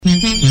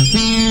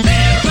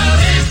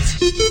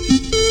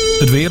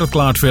weer, het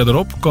klaart verder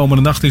op.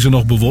 Komende nacht is er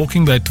nog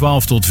bewolking bij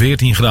 12 tot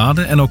 14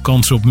 graden en ook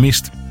kans op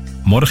mist.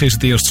 Morgen is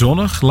het eerst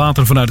zonnig,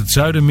 later vanuit het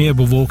zuiden meer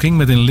bewolking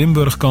met in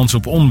Limburg kans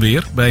op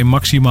onweer bij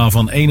maxima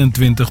van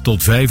 21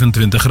 tot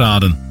 25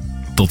 graden.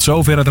 Tot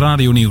zover het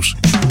radionieuws.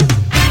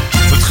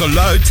 Het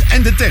geluid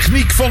en de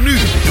techniek van nu.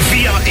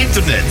 Via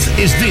internet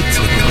is dit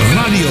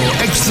Radio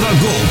Extra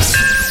Gold.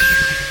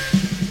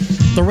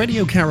 The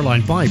Radio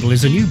Caroline Bible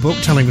is a new book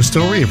telling the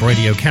story of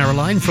Radio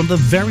Caroline from the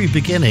very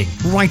beginning,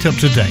 right up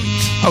to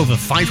date. Over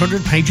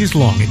 500 pages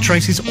long, it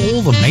traces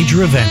all the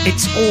major events.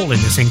 It's all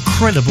in this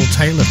incredible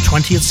tale of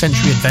 20th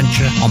century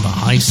adventure on the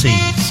high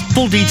seas.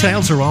 Full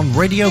details are on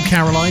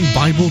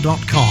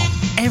RadioCarolineBible.com.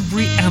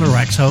 Every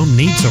Anorak's home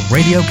needs a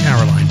Radio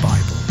Caroline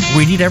Bible.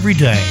 Read it every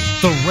day.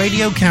 The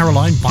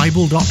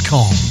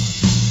RadioCarolineBible.com.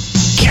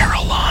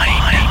 Caroline.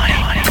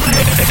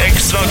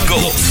 Extra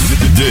Gold.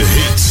 De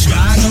hits.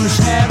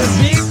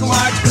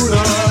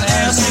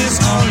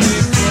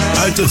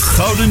 Uit de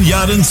gouden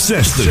jaren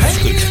 60.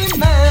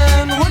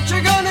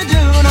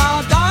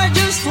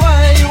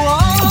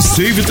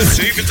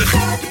 70.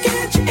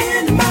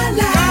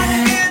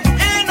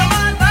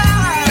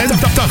 En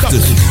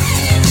 80.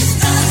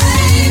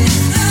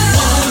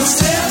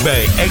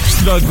 Bij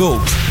Extra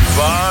Gold.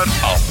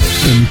 Waaraf.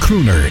 Een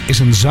crooner is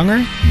een zanger,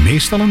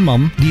 meestal een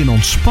man, die een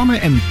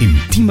ontspannen en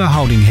intieme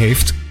houding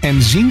heeft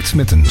en zingt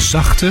met een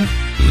zachte,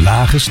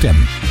 lage stem.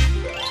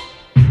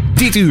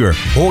 Dit uur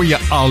hoor je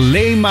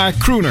alleen maar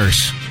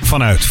crooners.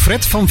 Vanuit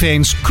Fred van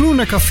Veens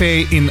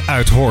Croonercafé in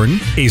Uithoorn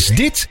is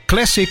dit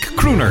Classic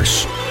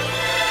Crooners.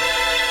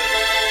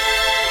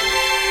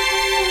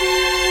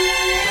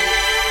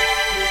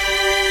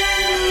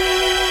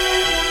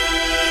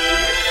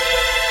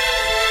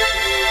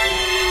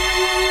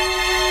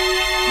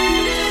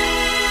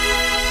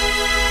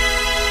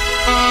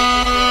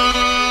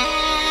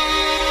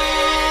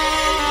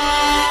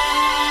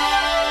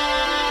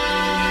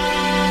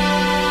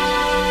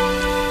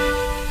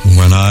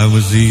 When I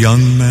was a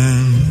young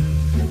man,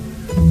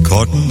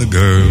 courting the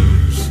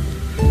girls,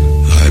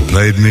 I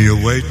played me a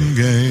waiting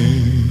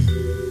game.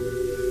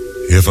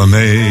 If a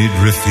maid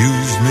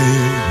refused me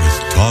with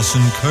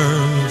tossing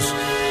curls,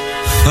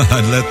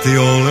 I'd let the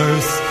old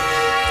earth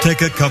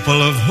take a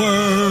couple of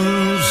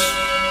whirls,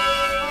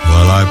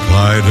 while I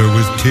plied her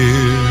with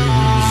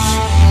tears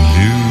in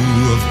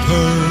lieu of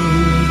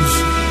pearls.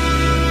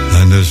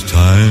 And as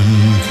time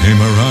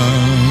came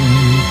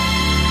around,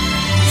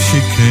 she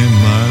came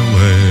my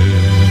way.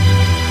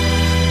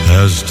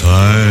 As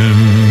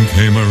time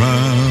came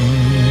around,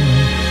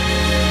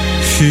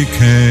 she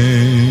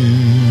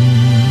came.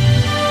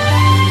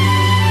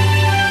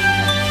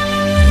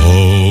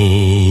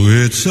 Oh,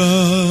 it's a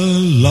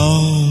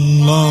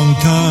long, long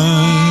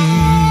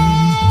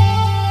time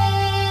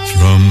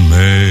from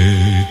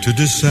May to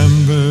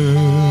December,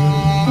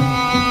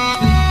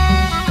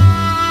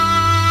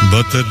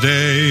 but the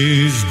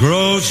days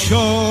grow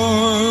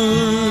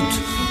short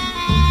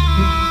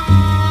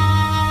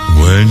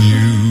when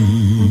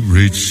you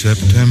reach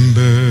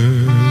September,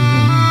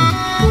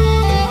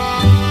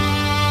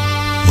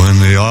 when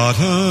the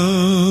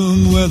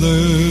autumn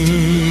weather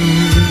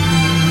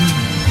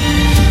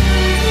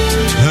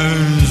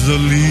turns the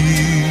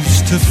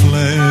leaves to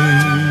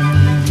flame,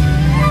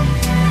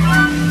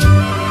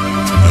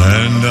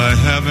 and I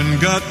haven't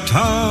got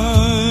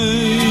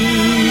time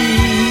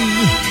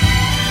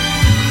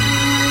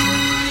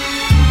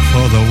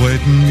for the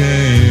waiting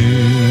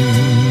game.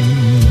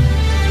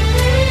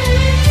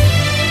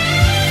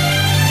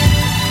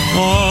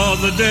 All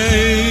the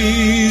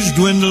days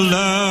dwindle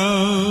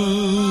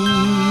down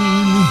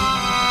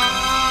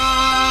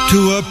to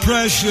a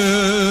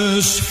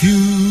precious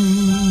few.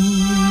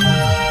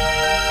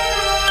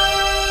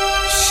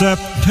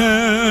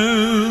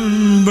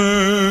 September,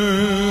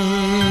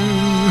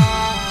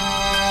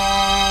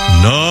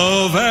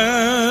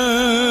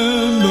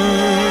 November,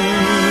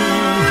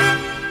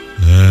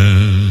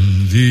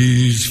 and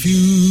these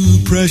few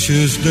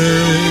precious days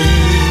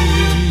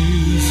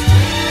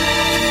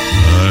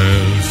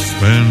I'll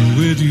spend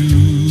with you.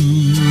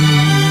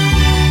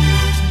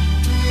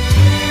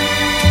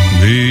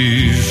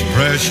 These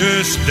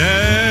precious days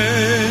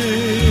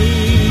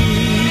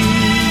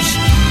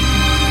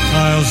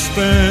I'll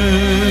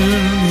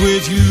spend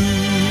with you.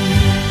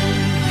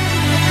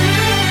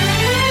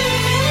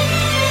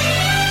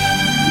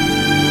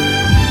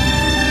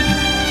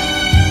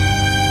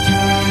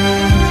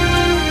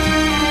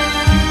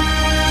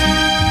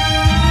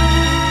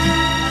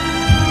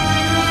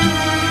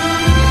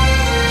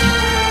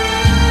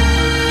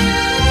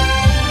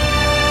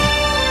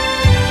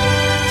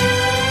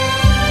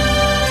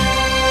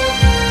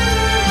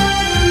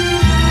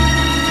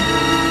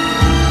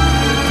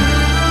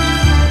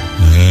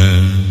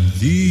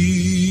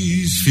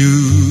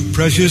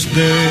 Precious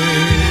days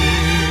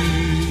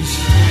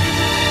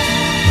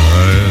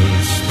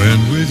I'll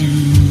spend with you.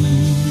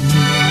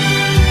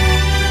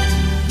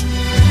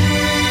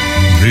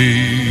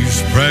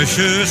 These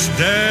precious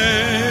days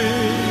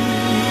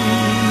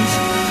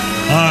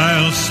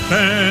I'll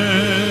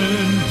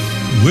spend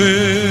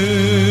with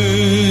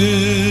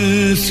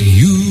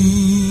you.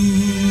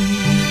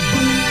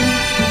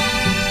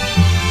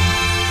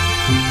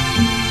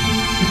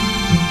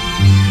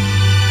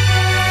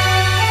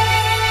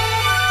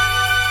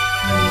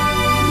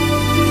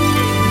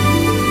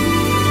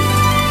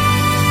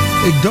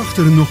 Ik dacht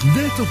er nog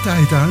net op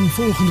tijd aan.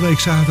 Volgende week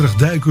zaterdag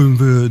duiken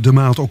we de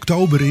maand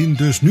oktober in.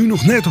 Dus nu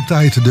nog net op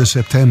tijd de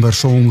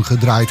septembersong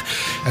gedraaid.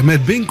 En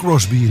met Bing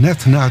Crosby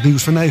net na het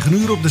nieuws van 9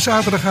 uur op de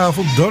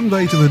zaterdagavond. Dan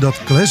weten we dat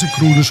Classic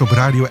Crooners op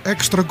Radio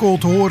Extra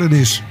Gold te horen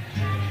is.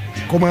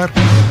 Kom maar.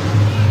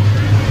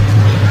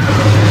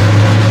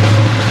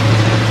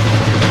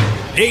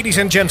 Ladies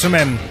and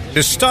gentlemen,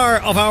 the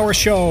star of our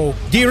show.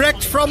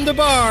 Direct from the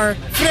bar,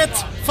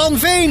 Fred van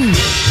Veen.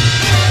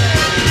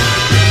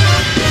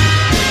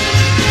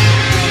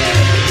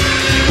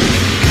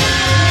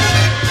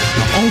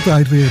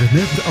 Altijd weer,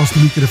 net als de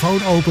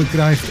microfoon open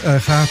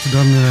gaat,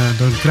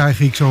 dan krijg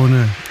ik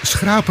zo'n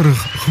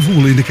schraperig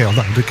gevoel in de keel.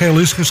 Nou, de keel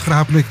is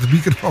geschraapt, met de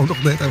microfoon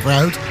nog net even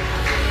uit.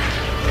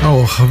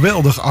 Oh,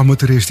 geweldig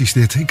amateuristisch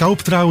dit. Ik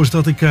hoop trouwens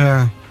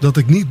dat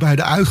ik niet bij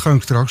de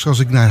uitgang straks, als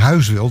ik naar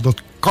huis wil,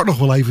 dat kan nog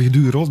wel even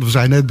duren, want we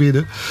zijn net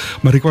binnen.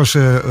 Maar ik was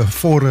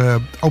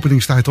voor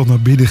openingstijd al naar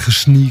binnen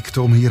gesneakt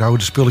om hier de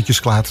spulletjes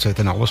klaar te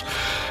zetten en alles.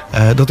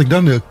 Dat ik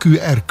dan de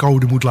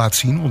QR-code moet laten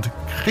zien, want ik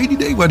heb geen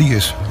idee waar die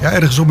is. Ja,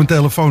 ergens op mijn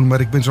telefoon, maar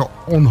ik ben zo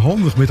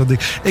onhandig met dat ding.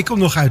 Ik kom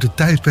nog uit het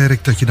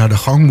tijdperk dat je naar de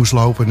gang moest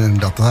lopen en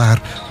dat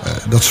daar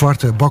dat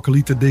zwarte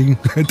bakkelieten ding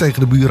tegen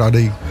de buur aan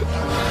hing.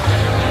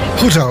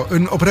 Goed zo,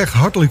 een oprecht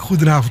hartelijk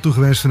goedenavond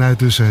toegewenst vanuit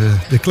dus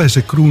de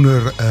Classic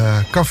Crooner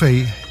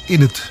Café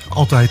in het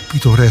altijd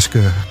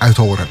pittoreske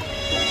Uithoren.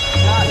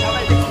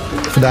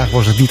 Vandaag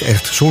was het niet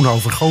echt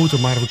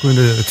zonovergoten, maar we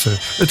kunnen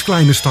het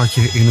kleine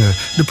stadje in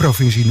de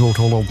provincie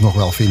Noord-Holland nog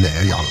wel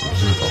vinden. Ja, dat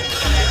is het wel.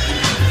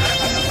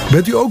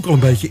 Bent u ook al een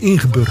beetje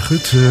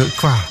ingeburgerd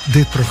qua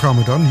dit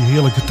programma dan? Die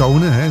heerlijke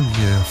tonen, hè?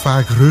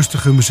 Vaak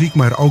rustige muziek,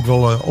 maar ook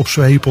wel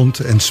opzwepend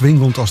en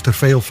swingend als er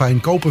veel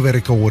fijn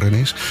koperwerk te horen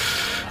is.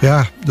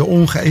 Ja, de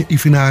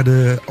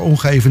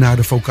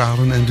ongeëvenaarde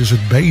vocalen en dus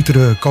het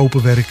betere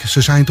koperwerk.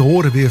 Ze zijn te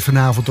horen weer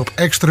vanavond op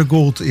Extra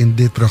Gold in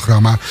dit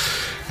programma.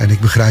 En ik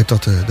begrijp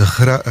dat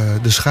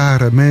de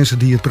schare mensen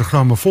die het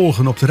programma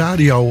volgen op de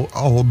radio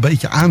al een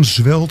beetje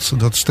aanzwelt.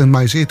 Dat stemt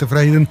mij zeer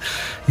tevreden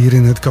hier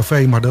in het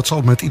café. Maar dat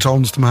zal met iets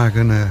anders te maken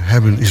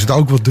hebben. Is het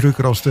ook wat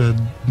drukker als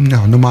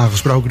normaal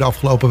gesproken de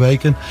afgelopen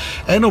weken.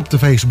 En op de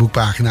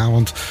Facebookpagina.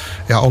 Want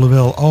ja,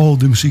 alhoewel al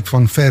de muziek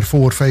van ver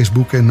voor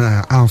Facebook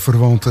en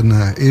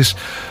aanverwanten is,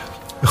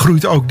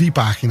 groeit ook die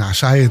pagina.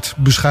 Zij het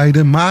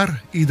bescheiden,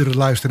 maar iedere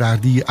luisteraar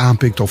die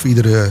aanpikt of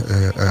iedere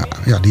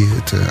die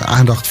het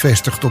aandacht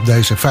vestigt op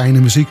deze fijne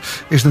muziek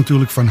is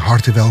natuurlijk van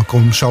harte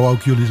welkom. Zo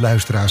ook jullie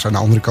luisteraars aan de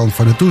andere kant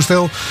van het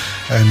toestel.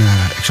 En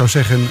ik zou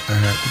zeggen,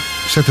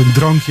 zet een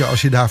drankje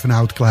als je daarvan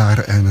houdt klaar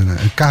en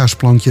een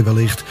kaasplankje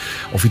wellicht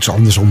of iets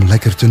anders om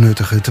lekker te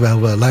nuttigen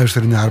terwijl we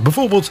luisteren naar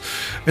bijvoorbeeld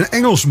een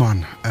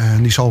Engelsman.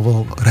 Die zal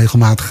wel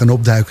regelmatig gaan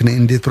opduiken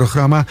in dit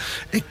programma.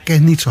 Ik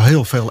ken niet zo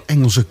heel veel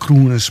Engelse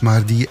crooners,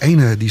 maar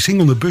die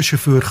zingende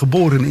buschauffeur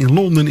geboren in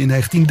Londen in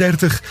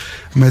 1930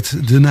 met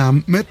de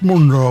naam Matt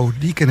Monro,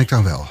 die ken ik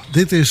dan wel.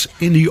 Dit is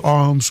In the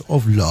Arms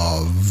of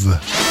Love.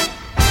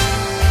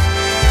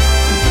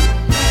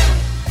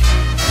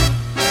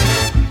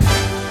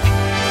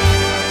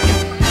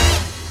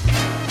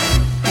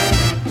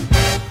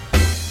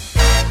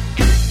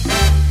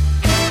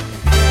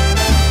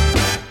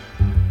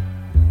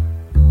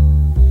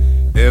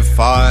 If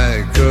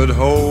I could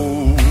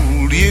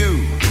hold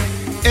you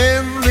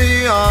in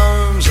the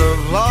arms of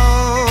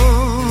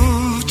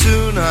love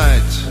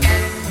tonight,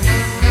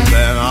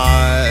 then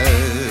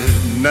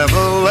I'd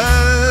never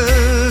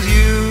let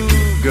you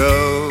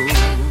go.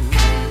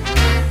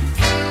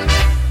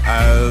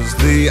 As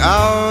the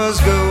hours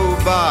go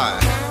by,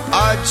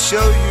 I'd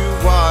show you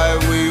why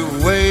we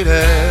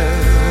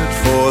waited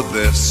for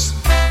this.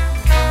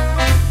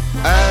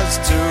 As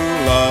two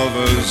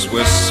lovers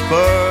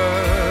whisper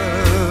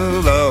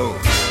low,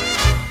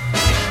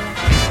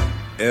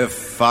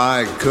 if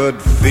I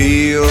could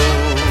feel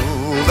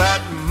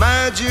that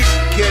magic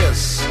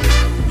kiss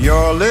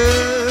your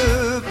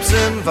lips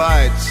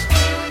invite,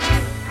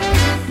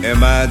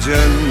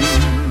 imagine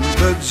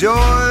the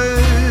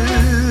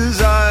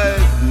joys I'd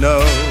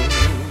know.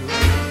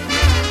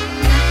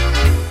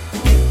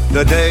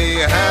 The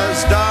day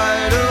has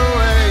died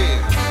away,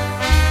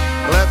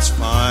 let's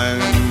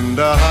find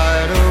a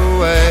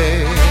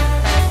hideaway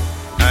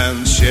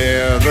and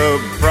share the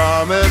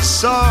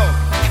promise of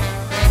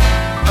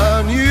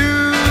a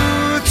new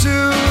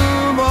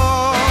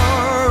tomorrow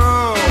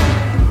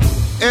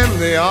in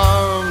the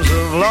arms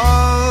of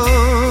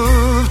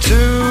love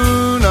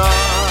tonight.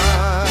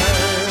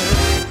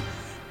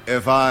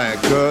 If I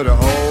could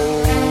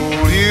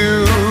hold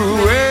you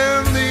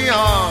in the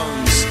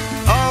arms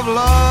of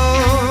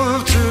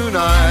love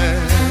tonight,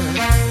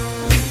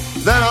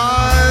 then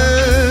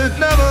I'd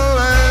never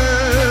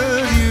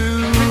let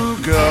you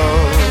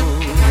go.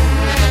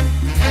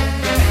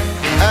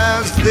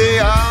 As the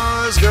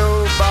hours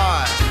go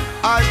by,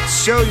 I'd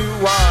show you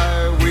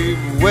why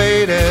we've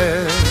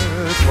waited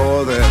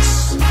for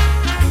this.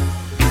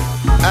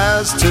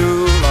 As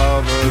two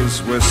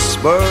lovers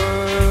whisper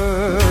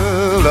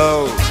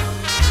low,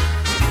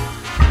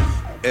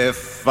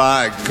 if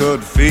I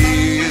could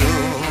feel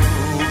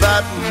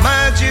that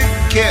magic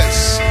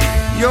kiss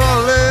your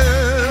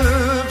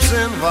lips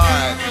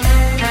invite.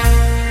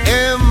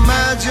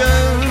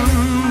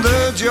 Imagine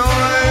the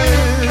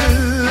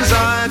joys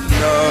I'd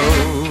know.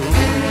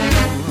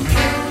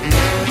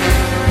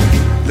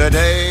 The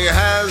day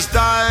has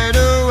died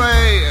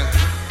away.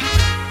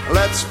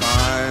 Let's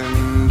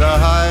find a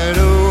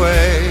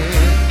hideaway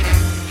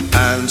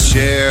and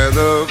share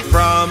the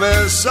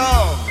promise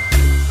of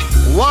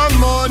one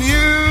more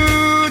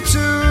new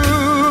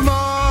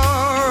tomorrow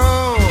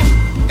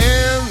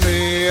in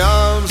the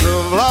arms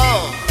of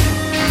love.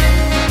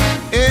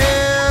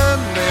 In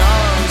the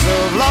arms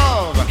of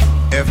love.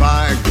 If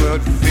I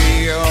could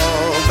feel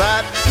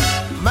that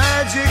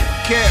magic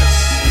kiss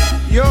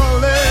your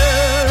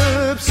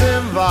lips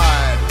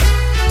invite.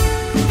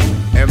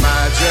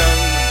 Imagine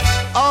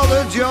all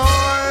the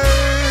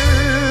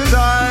joys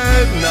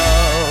I'd know.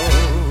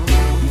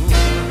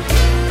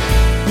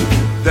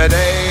 The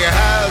day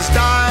has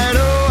died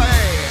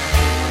away.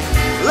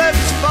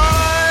 Let's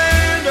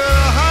find a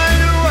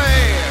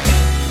hideaway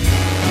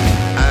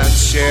and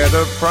share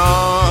the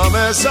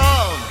promise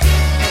of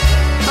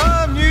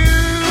a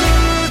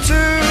new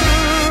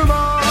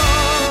tomorrow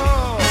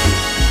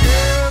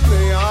in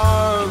the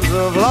arms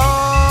of love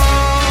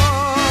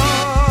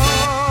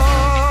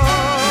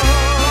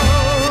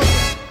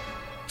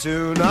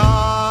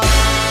tonight.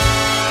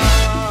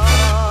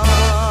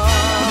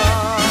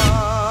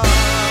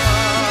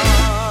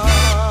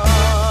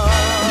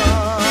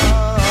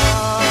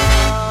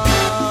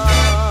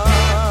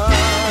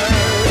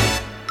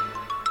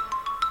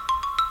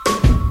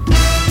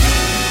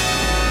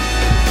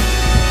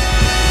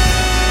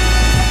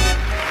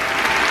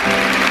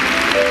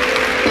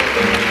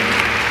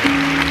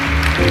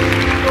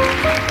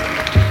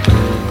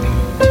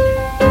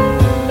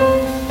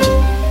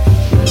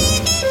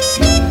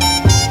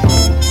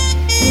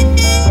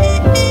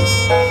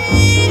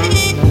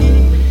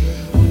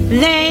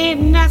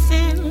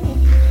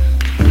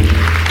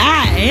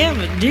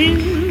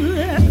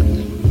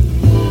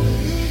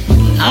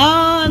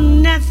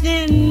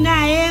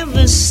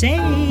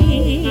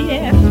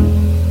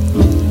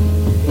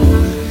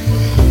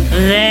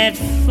 That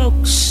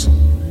folks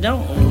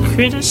don't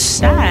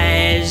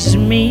criticize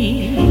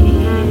me,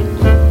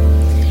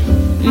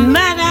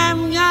 but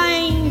I'm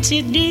going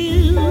to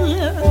do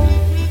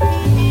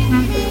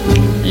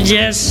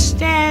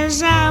just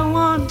as I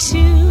want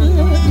to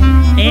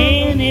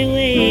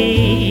anyway,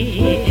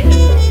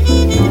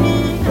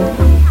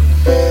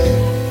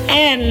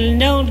 and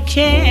don't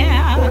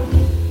care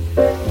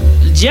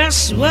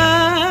just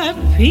what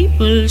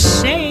people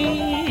say.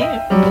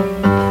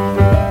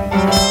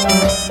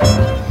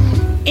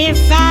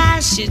 If I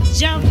should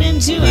jump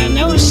into an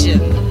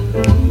ocean,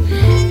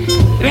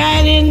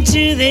 right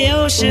into the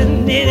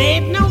ocean, it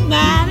ain't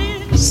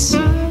nobody's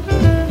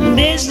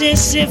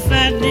business if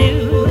I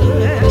do.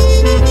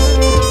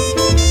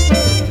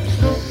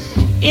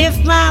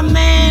 If my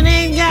man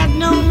ain't got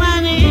no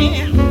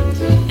money,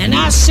 and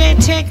I say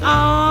take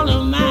all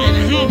of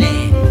mine,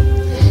 honey,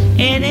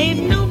 it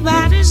ain't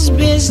nobody's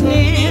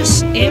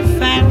business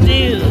if I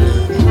do.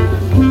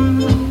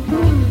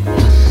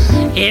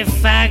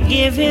 If I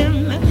give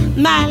him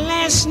my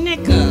last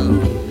nickel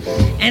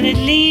and it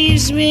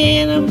leaves me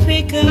in a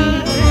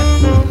pickle,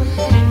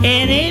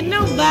 it ain't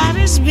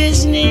nobody's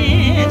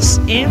business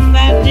if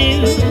I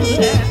do.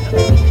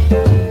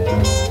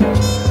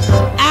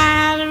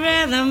 I'd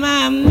rather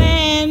my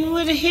man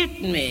would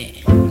hit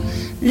me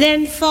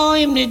than for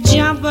him to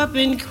jump up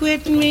and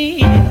quit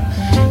me.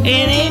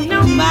 It ain't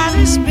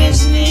nobody's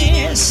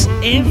business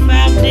if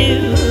I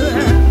do.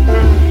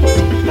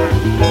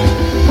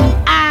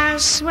 I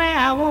swear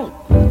I won't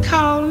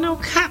call no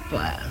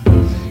copper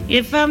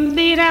if I'm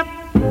beat up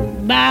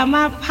by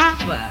my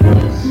papa.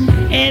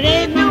 It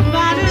ain't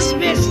nobody's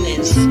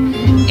business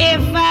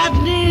if I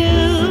do.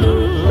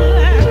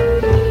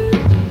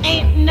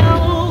 Ain't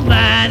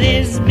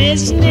nobody's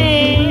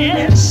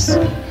business.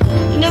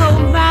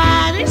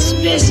 Nobody's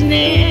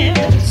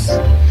business.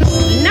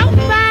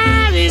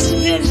 Nobody's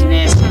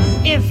business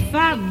if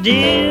I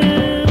do.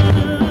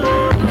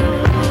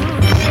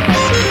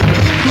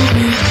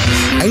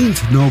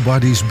 Ain't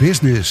Nobody's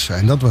Business.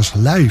 En dat was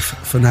live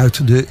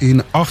vanuit de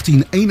in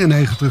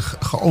 1891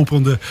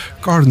 geopende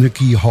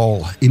Carnegie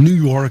Hall in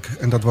New York.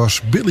 En dat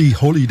was Billie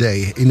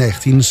Holiday in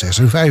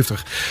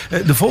 1956.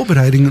 De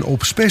voorbereidingen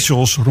op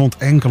specials rond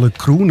enkele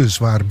Crooners,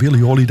 waar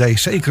Billie Holiday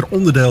zeker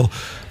onderdeel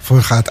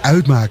voor gaat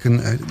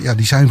uitmaken,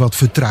 die zijn wat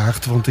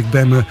vertraagd. Want ik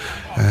ben me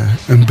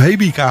een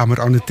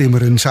babykamer aan het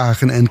timmeren,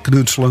 zagen en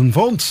knutselen.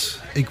 Want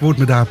ik word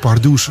me daar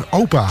pardoes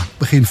opa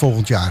begin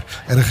volgend jaar.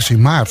 Ergens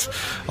in maart.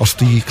 Als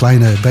die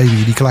kleine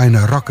baby, die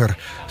kleine rakker,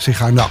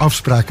 zich aan de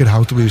afspraken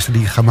houdt, tenminste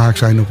die gemaakt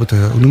zijn op het, hoe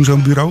noemen ze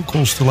een bureau?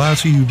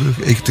 Constellatie?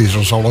 Het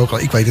is al ook,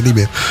 ik weet het niet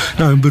meer.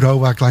 Nou, een bureau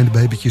waar kleine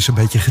babytjes een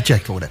beetje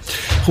gecheckt worden.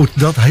 Goed,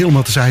 dat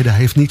helemaal tezijde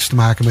heeft niets te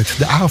maken met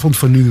de avond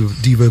van nu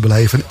die we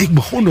beleven. Ik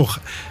begon nog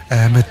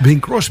met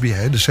Bing Crosby. Crosby,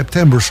 hè, de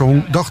September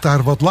Song, dacht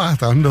daar wat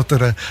laat aan. Dat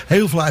er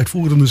heel veel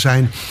uitvoerenden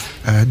zijn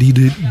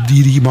die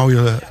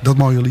dat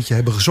mooie liedje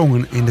hebben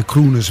gezongen in de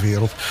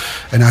Croonerswereld.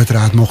 En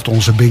uiteraard mocht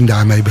onze Bing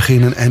daarmee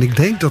beginnen. En ik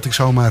denk dat ik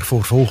zomaar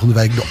voor volgende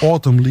week de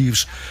Autumn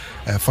Leaves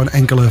van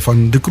enkele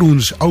van de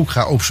Crooners ook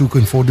ga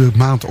opzoeken voor de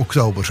maand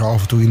oktober. Zo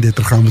af en toe in dit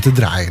programma te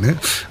draaien. Hè?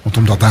 Want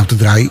om dat nou te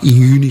draaien in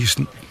juni is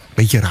een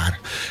beetje raar.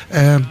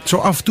 Zo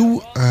af en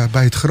toe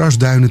bij het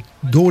grasduinen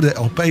door de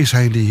LP's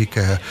heen die ik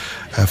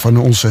van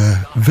onze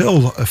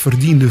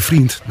welverdiende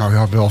vriend... Nou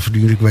ja,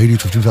 welverdiende, ik weet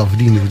niet of hij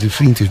welverdiende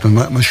vriend is.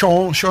 Maar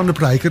Sean de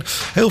Prijker.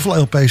 Heel veel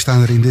LP's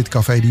staan er in dit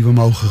café die we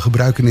mogen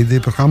gebruiken in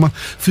dit programma.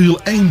 Viel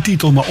 1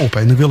 titel maar op.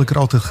 En daar wil ik er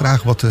altijd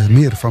graag wat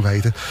meer van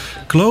weten.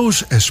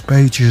 Close as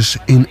pages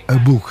in a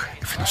book.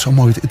 Ik vind het zo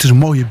mooi. Het is een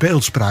mooie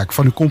beeldspraak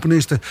van de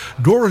componisten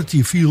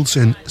Dorothy Fields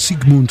en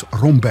Sigmund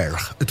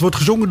Romberg. Het wordt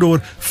gezongen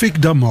door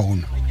Vic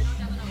Damone.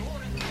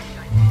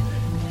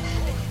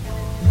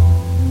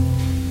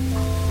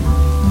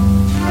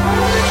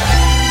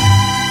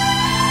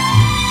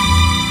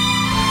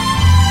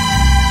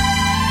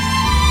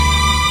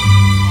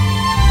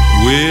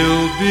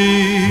 We'll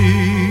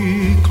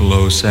be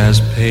close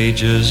as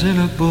pages in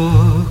a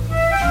book,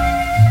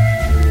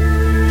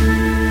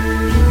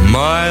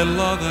 my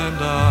love and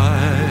I,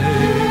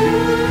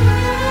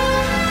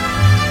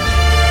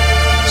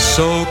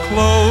 so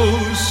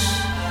close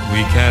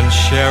we can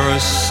share a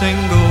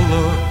single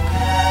look,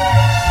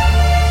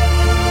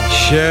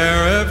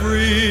 share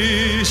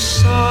every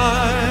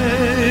sigh,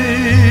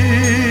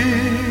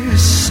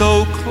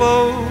 so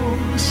close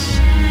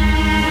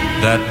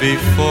that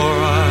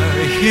before I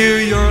hear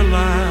your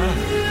laugh,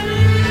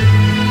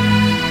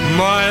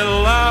 my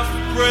laugh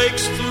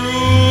breaks through.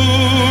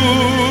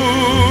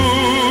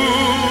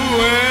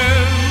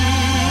 And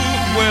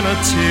when a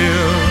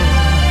tear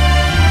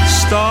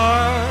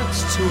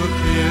starts to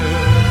appear,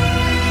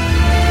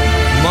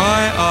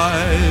 my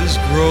eyes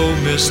grow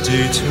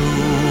misty too.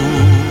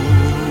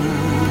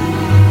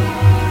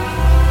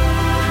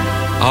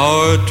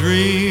 Our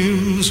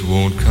dreams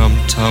won't come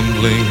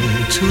tumbling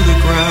to the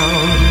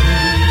ground.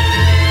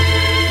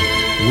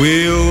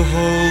 We'll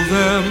hold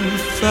them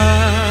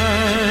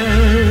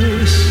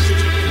fast,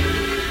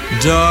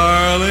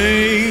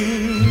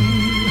 darling,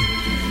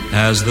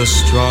 as the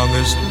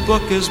strongest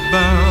book is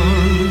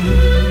bound.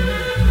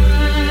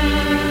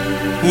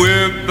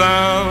 We're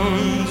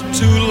bound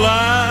to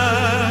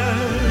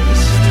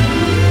last.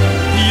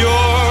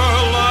 Your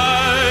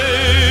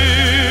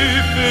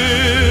life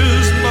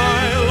is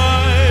my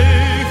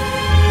life,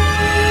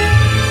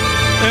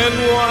 and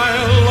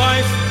while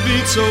life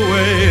beats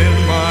away in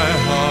my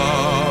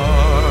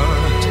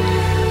heart,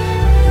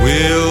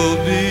 we'll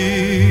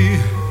be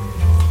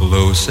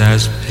close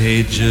as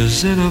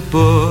pages in a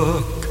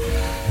book,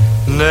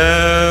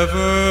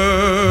 never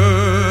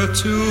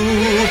to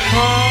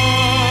part.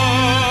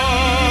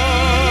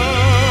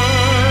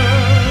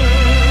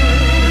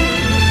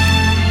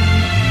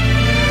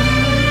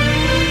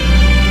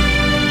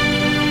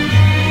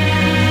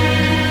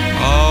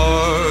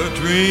 Our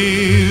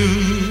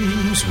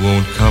dreams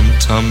won't come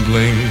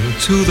tumbling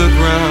to the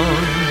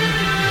ground.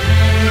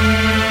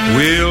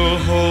 We'll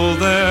hold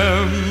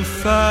them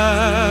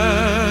fast,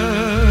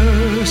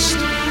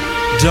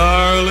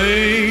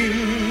 darling,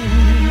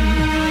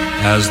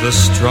 as the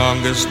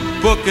strongest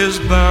book is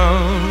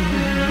bound.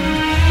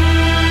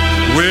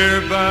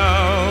 We're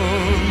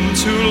bound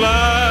to last.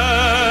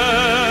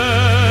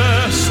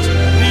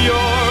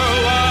 Your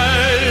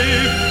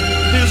life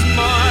is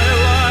my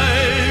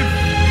life,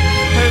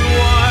 and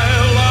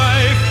while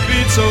life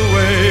beats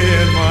away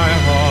in my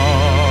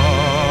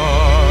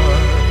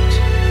heart,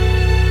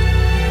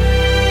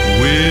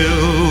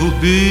 we'll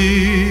be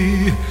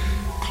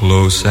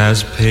close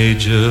as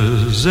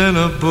pages in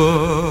a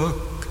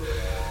book,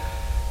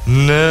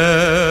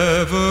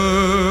 never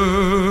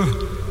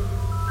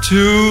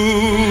to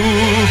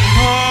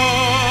part.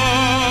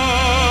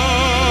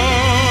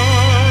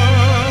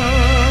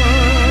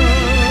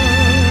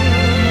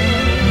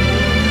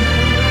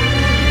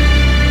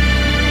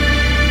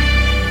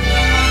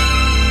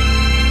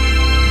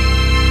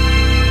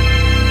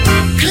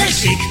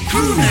 Classic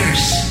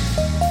Crooners.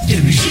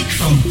 De muziek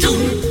van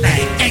toen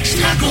bij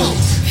Extra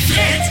Gold.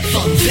 Fred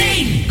van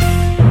Veen.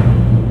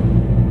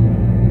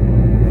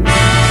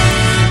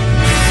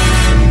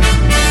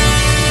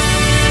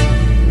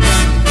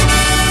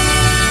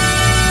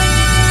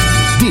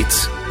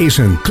 Dit is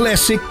een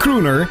classic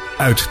crooner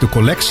uit de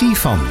collectie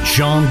van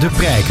Jean de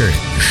Prijker.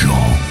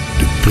 Jean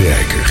de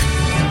Prijker.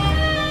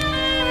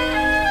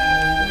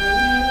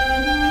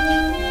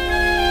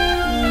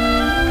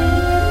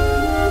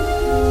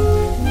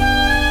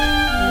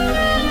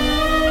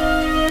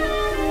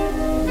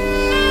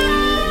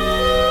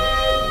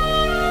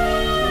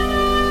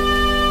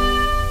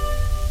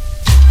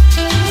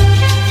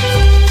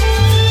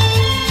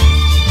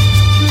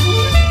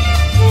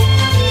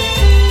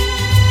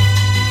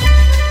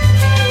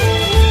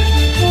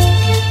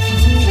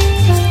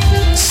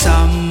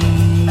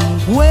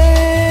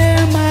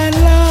 Somewhere my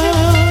love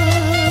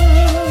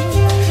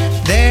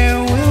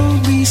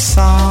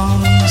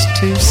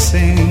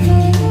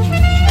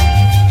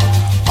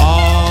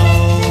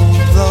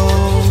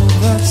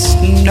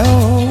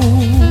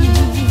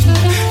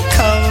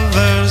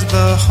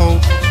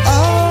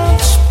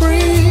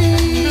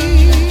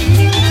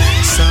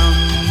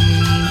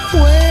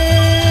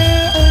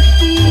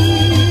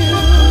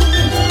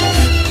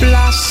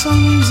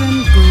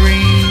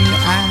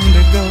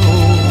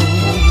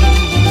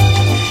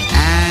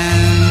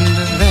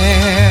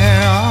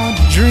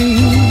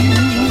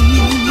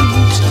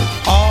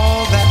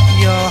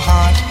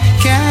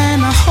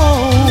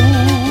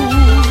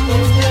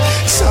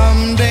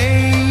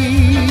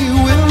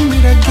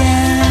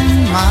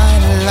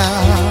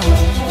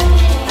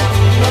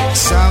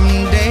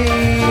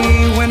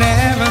Someday,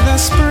 whenever the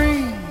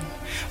spring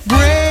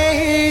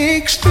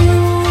breaks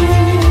through,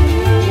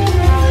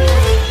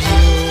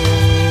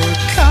 you'll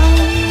come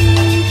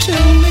to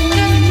me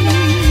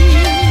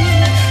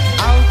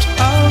out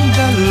of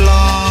the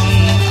long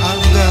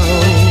ago,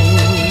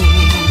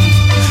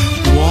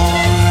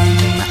 warm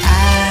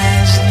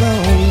as the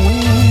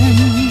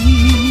wind,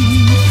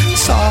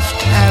 soft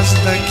as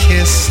the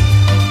kiss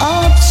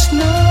of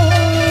snow.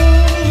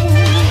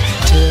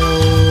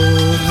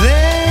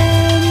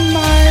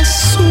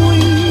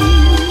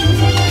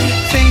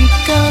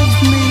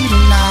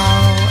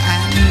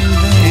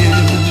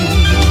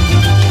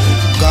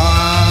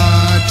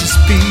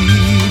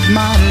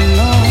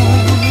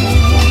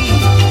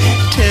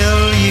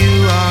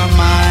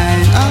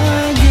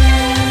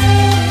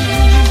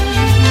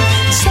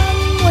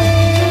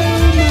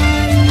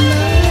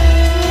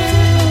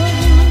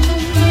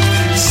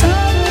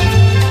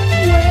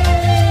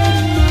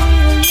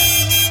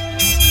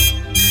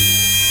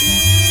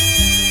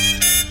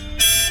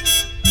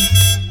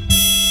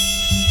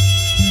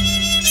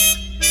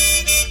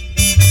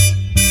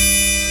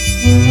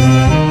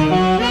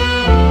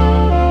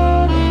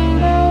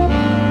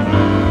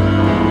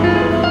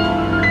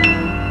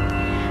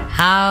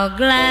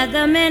 Glad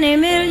the many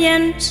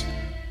millions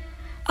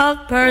of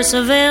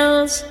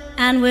Percivals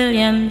and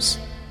Williams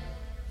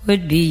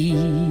would be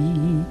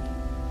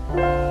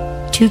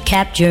to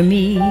capture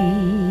me.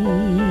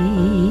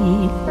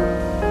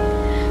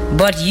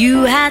 But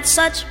you had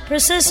such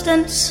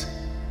persistence,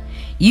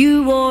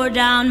 you wore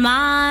down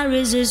my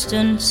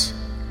resistance.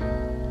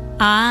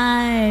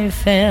 I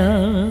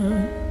fell,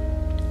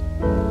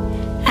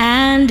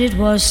 and it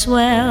was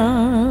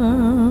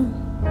swell.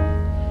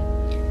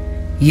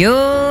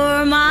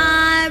 You're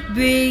my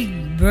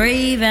big,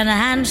 brave, and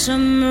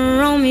handsome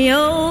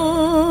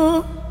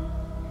Romeo.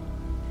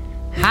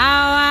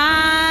 How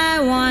I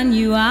won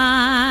you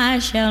I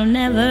shall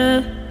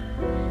never,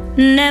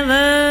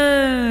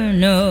 never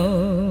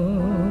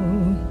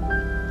know.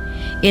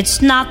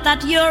 It's not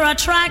that you're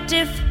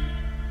attractive,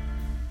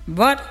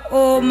 but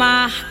oh,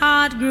 my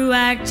heart grew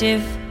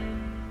active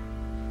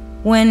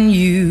when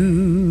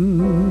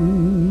you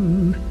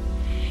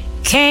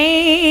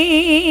came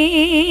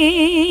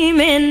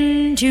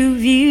into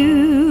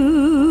view.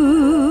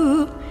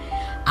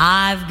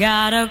 I've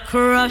got a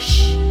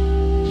crush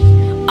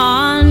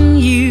on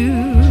you,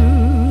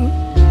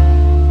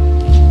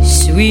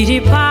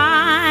 sweetie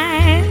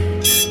pie,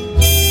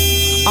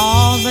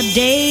 all the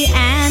day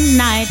and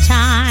night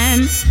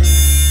time.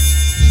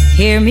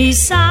 Hear me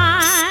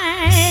sigh,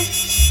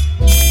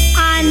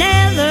 I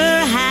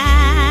never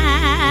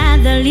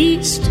had the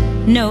least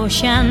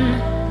notion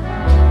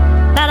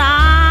that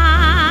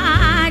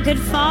I could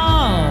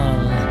fall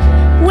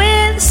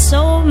with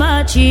so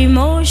much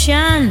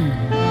emotion.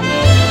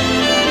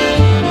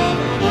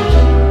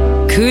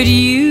 Could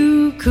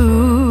you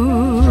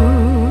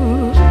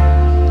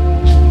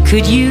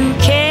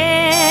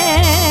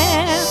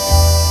care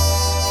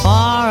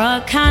for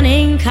a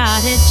cunning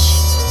cottage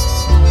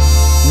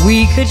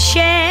we could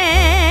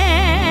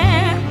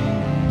share?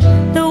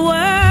 The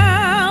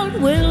world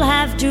will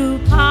have to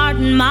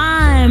pardon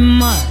my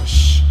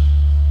mush,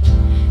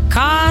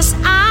 'cause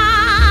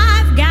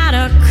I've got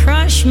to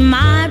crush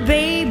my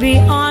baby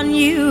on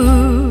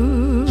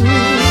you.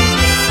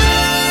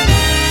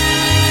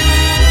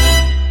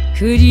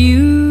 Could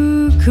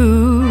you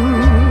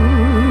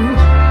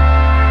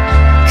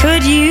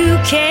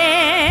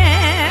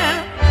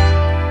care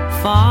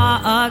for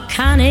a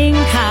cunning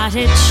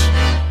cottage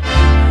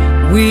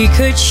we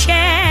could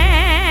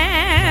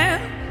share?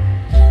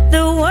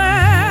 The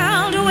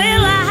world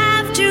will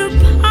have to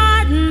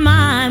pardon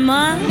my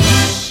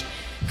mush,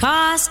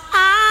 'cause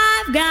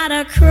I've got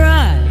a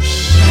crush.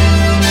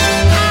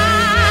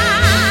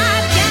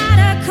 I've got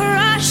a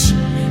crush,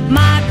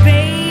 my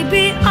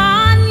baby,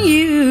 on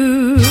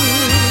you.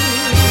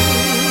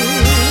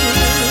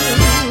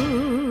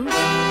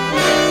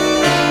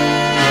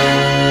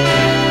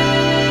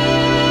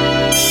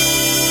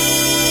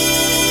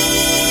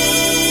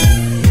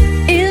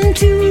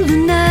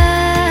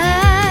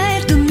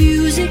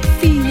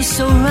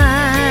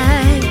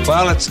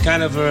 Well, it's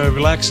kind of a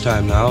relaxed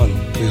time now, and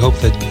we hope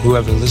that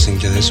whoever listening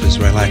to this was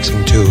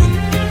relaxing too. And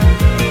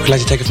we'd like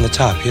to take it from the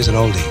top. Here's an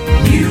oldie.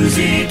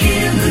 Music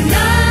in the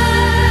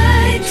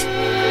night.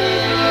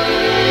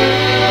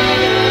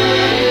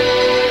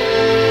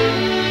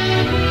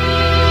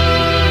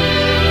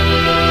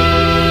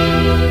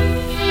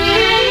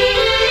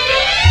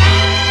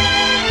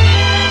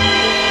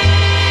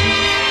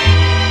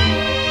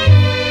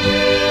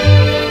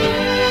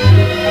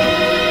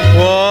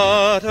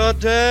 What a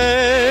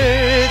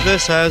day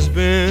this has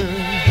been,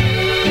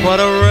 what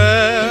a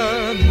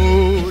rare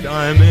mood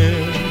I'm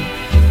in.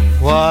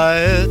 Why,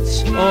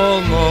 it's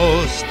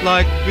almost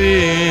like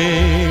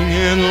being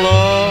in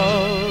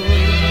love.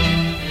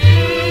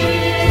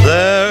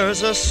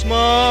 There's a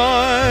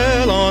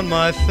smile on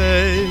my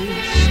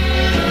face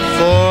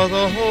for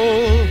the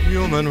whole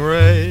human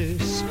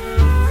race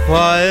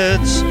Why,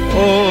 it's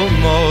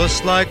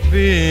almost like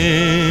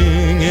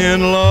being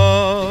in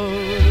love.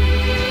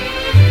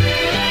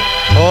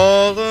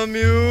 All the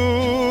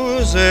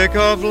music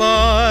of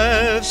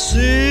life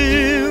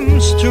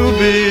seems to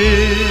be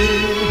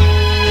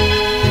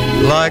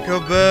like a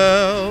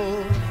bell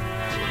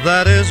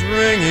that is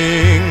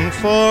ringing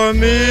for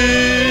me.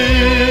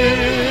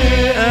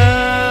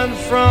 And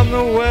from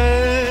the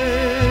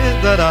way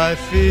that I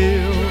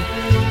feel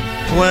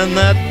when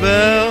that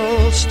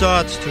bell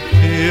starts to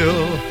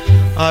peal,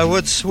 I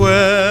would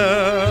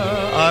swear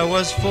I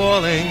was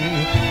falling.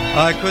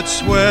 I could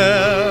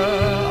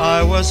swear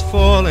I was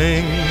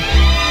falling.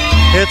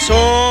 It's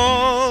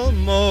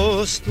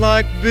almost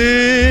like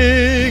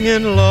being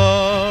in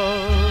love.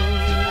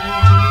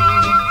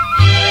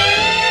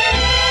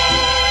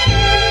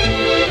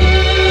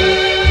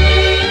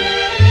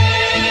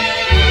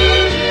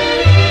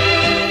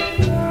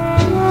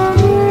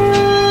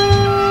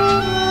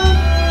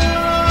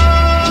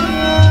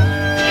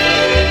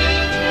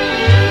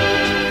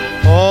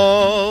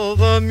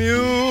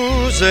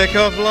 Music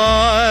of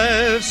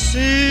life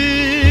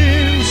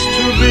seems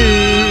to be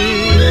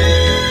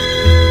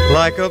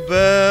like a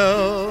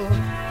bell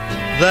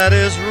that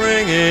is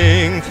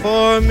ringing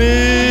for me.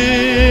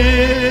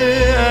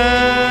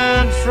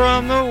 And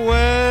from the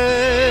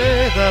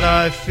way that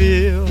I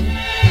feel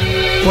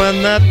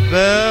when that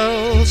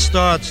bell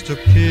starts to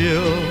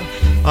peal,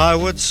 I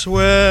would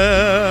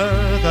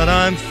swear that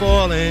I'm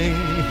falling.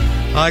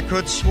 I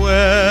could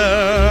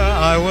swear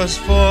I was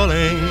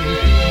falling.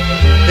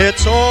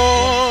 It's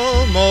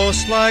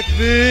almost like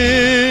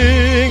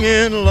being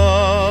in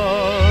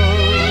love.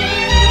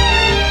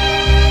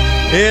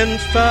 In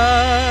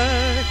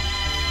fact,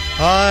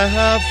 I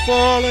have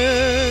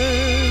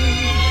fallen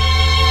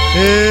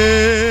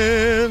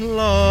in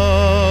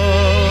love.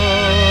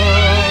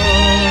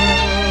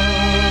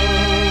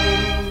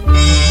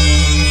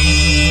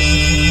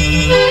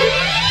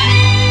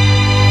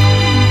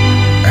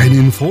 En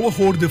in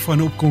volgorde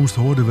van opkomst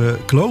hoorden we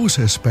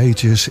Close as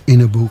Pages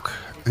in a Book.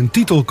 Een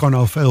titel kan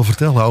al veel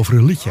vertellen over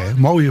een liedje. Hè?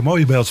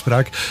 Mooie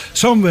beeldspraak.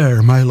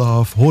 Somewhere, My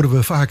Love horen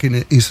we vaak in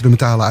een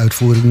instrumentale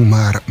uitvoering.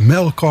 Maar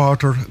Mel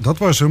Carter, dat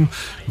was hem.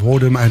 We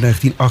hoorden hem uit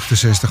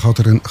 1968. Had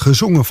er een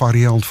gezongen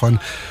variant van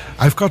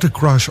I've Got a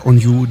Crush on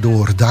You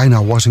door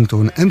Dinah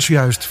Washington. En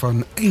zojuist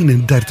van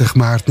 31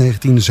 maart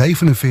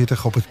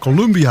 1947 op het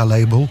Columbia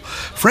label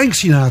Frank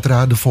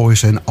Sinatra, The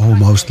Voice en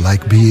Almost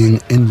Like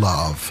Being in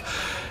Love.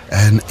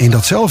 En in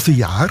datzelfde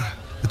jaar,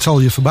 het zal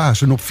je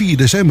verbazen, op 4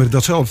 december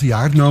datzelfde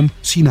jaar nam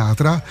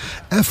Sinatra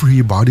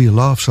Everybody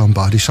Loves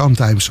Somebody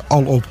Sometimes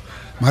al op.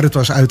 Maar het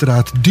was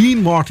uiteraard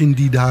Dean Martin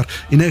die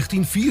daar in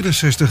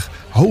 1964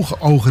 hoge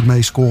ogen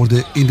mee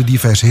scoorde in de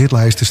diverse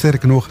hitlijsten.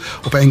 Sterker nog,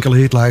 op enkele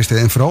hitlijsten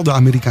en vooral de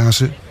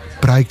Amerikaanse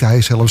prijkte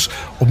hij zelfs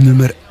op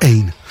nummer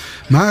 1.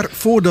 Maar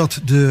voordat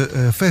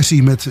de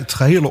versie met het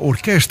gehele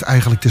orkest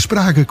eigenlijk te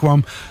sprake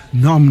kwam,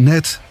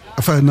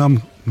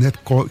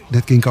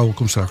 Net King Cole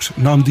komt straks.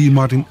 Nam Dean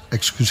Martin,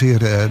 excuseer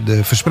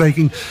de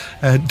verspreking.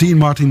 Dean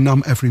Martin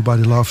nam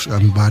Everybody Loves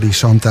Somebody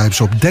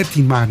Sometimes op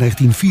 13 maart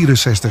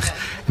 1964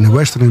 in de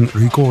Western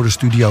Recorder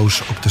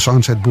Studios op de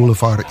Sunset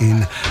Boulevard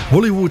in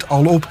Hollywood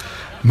al op.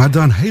 Maar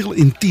dan heel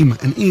intiem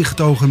en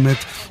ingetogen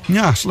met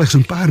slechts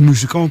een paar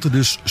muzikanten,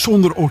 dus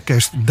zonder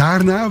orkest.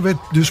 Daarna werd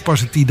dus pas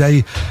het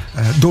idee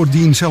door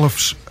Dean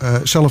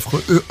zelf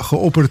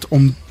geopperd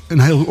om een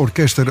heel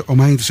orkest er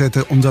omheen te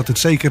zetten, omdat het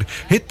zeker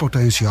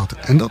hitpotentie had.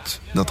 En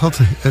dat had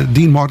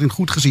Dean Martin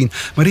goed gezien.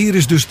 Maar hier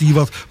is dus die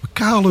wat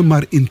kale,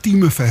 maar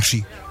intieme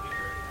versie.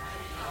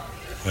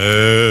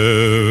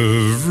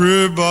 Everybody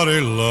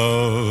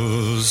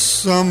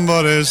loves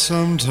somebody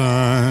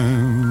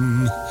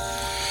sometime.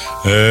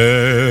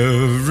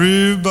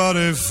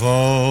 Everybody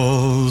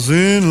falls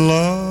in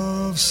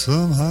love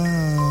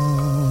somehow.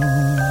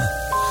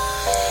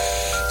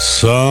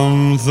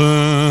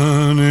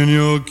 Something in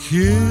your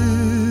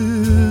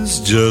kiss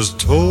just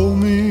told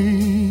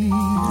me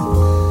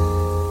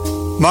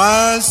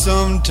my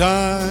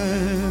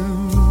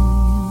sometime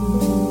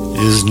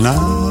is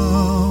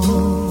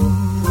now.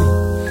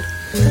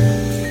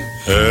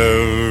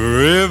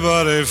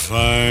 Everybody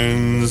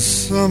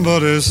finds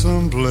somebody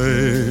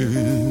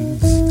someplace.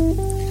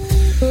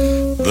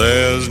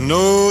 There's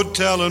no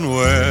telling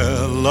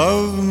where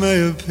love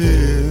may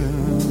appear.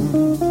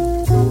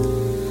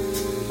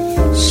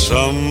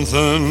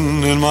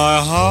 Something in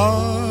my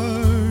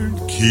heart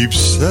keeps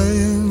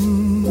saying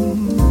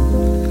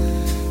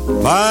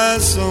my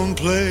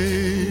someplace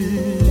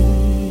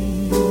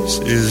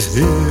is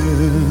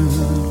here.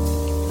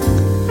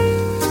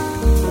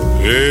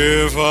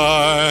 If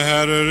I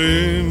had it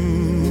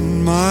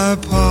in my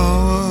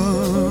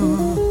power,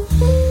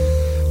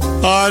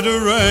 I'd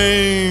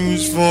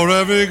arrange for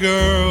every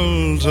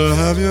girl to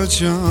have your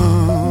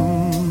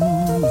charms.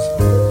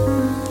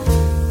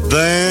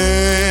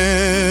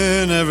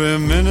 Then every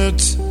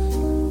minute,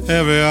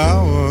 every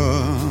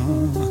hour,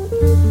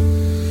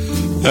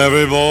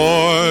 every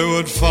boy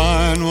would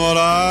find what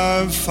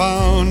I've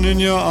found in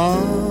your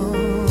arms.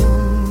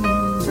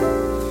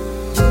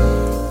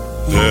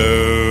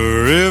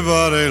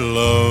 Everybody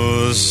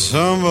loves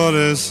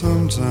somebody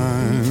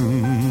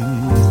sometime.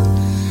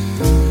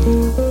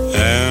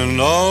 And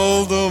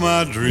although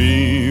my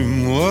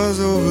dream was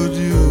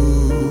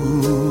overdue,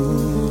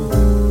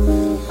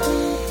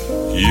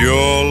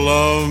 your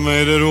love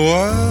made it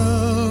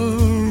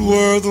well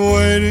worth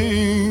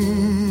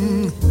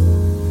waiting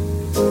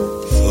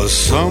for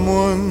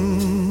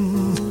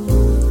someone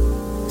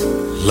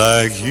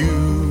like you.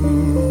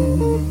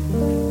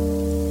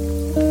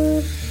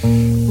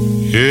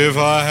 If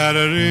I had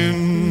it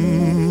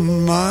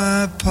in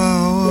my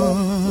power,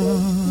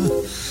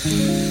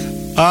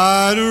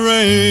 I'd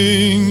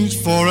arrange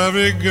for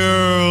every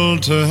girl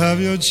to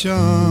have your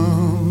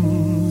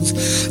charms.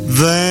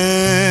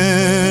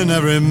 Then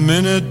every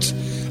minute,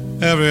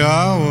 every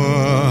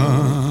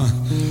hour,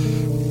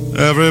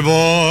 every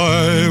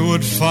boy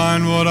would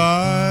find what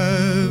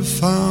I've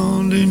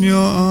found in your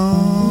arms.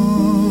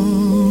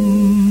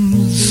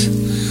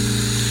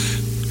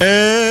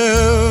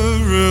 Everybody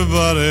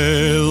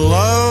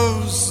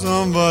loves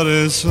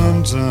somebody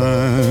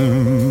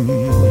sometime.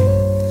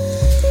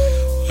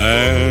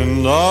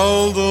 And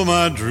although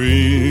my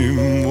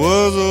dream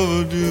was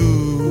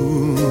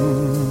overdue,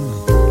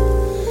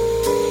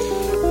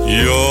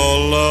 your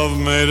love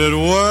made it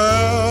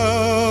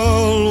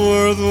well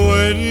worth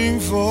waiting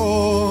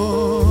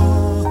for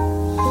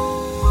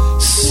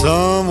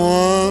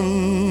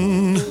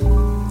someone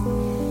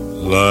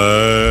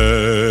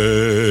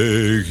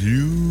like you.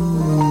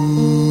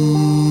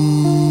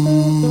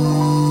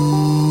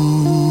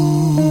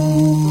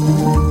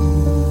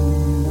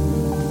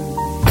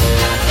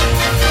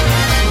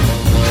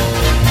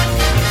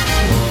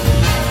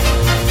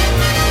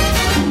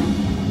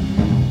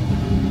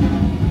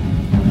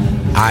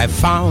 I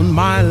found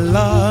my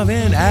love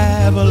in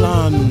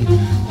Avalon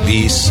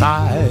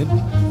beside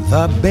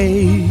the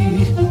bay.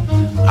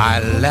 I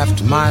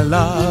left my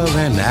love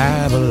in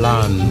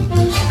Avalon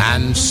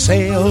and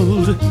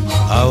sailed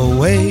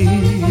away.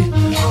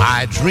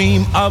 I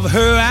dream of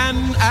her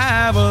and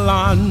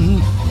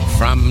Avalon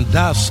from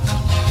dusk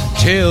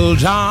till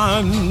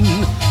dawn,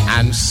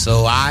 and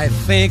so I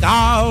think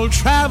I'll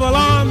travel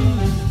on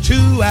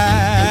to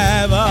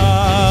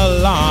Avalon.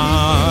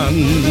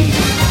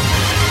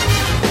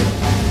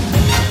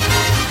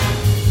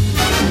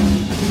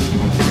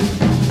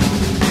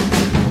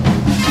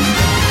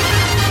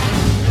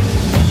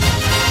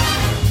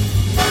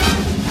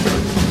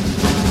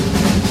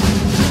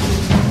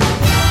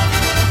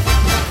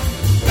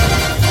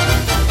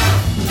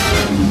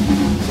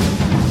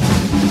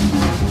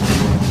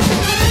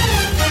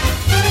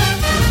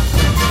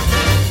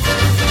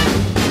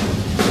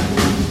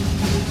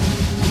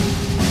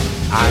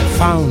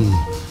 Found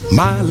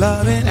my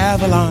love in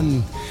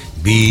Avalon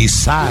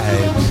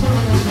beside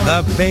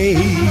the bay.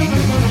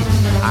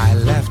 I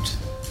left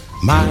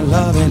my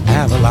love in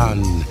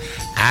Avalon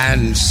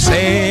and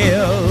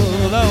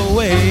sailed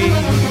away.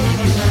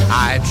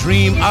 I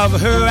dream of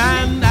her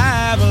and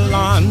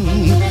Avalon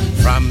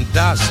from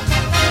dusk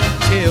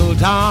till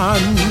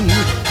dawn,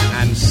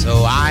 and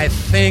so I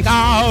think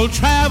I'll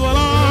travel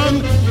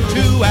on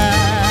to Avalon.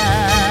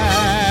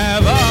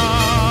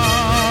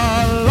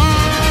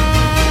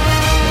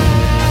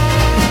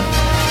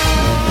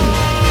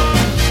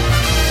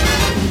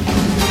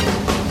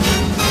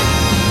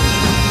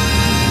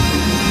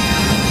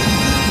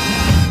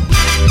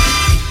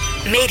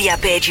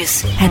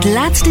 Mediapages. Het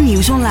laatste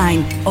nieuws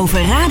online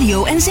over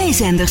radio en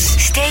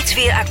zeezenders. Steeds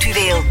weer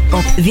actueel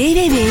op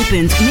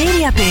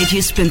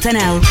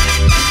www.mediapages.nl.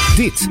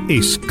 Dit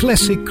is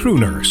Classic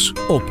Crooners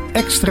op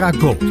Extra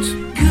Gold.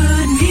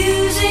 Good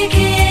music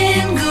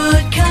in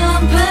good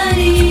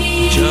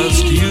company.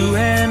 Just you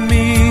and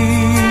me.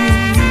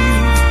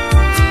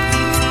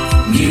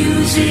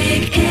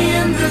 Music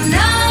in the night.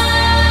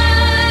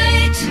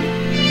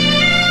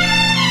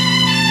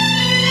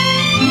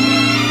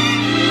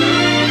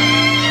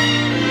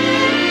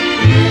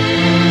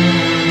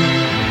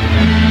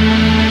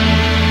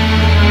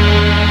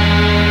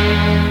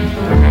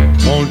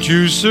 Won't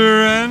you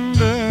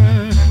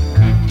surrender?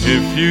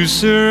 If you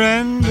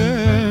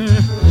surrender,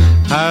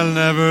 I'll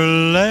never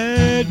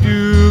let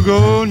you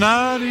go,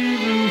 not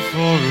even for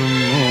a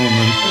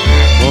moment.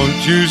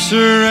 Won't you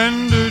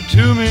surrender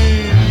to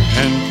me,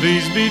 and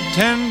please be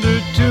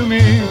tender to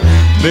me,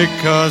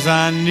 because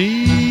I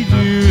need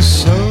you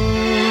so.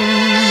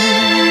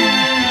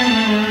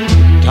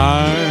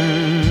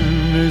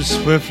 Time is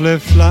swiftly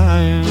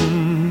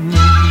flying.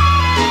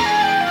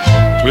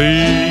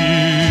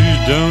 Please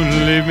don't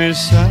leave me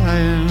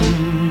sighing.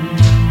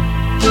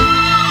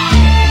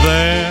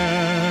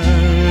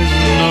 There's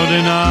no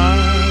denying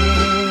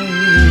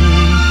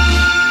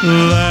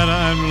that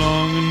I'm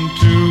longing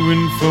to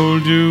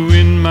enfold you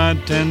in my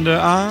tender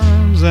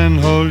arms and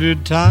hold you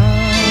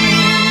tight.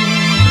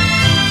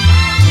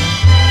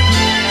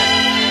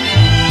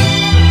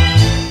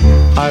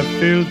 I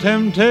feel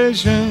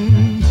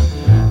temptation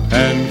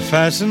and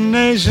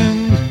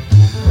fascination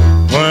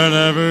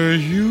whenever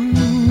you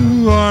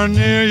are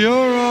near.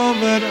 You're all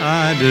that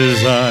I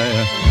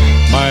desire.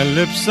 My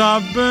lips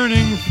are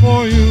burning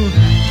for you,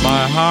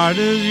 My heart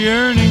is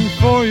yearning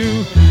for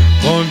you.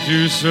 Won't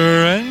you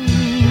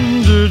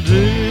surrender,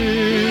 dear?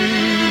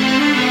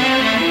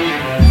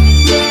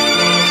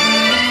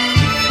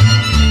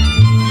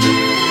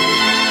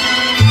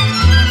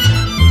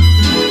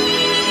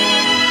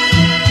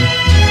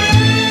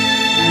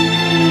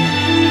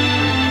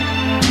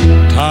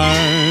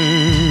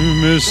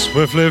 Time is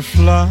swiftly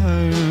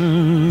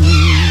flying.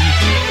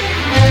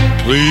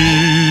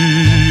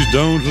 Please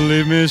don't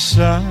leave me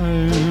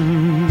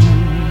sighing.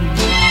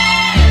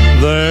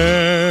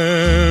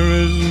 There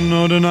is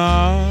no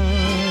denying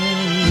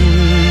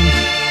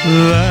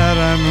that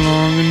I'm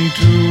longing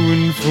to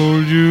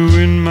enfold you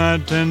in my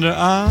tender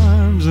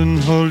arms and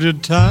hold you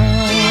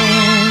tight.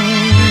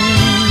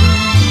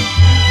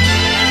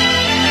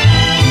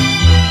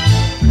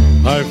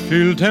 I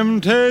feel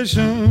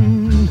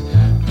temptation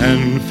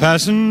and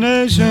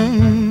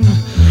fascination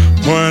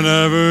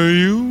whenever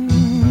you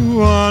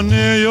are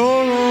near.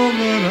 You're all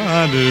that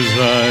I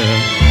desire.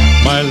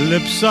 My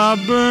lips are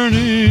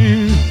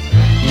burning,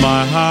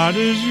 my heart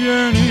is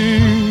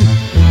yearning.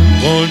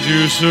 Won't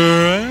you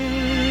surrender,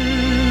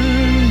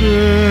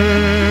 dear?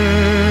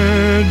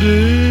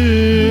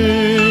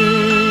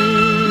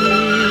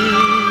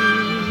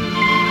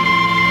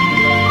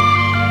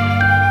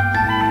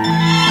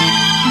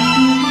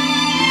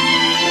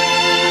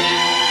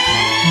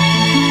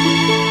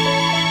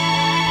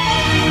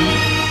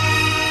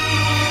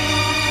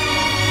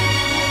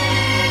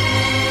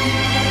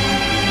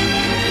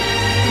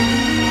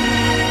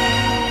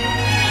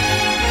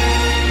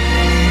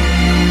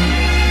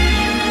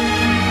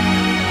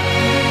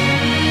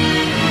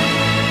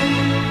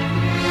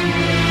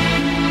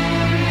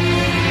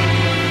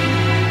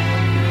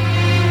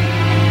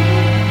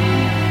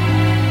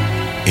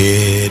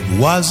 It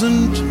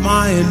wasn't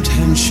my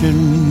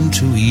intention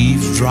to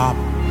eavesdrop,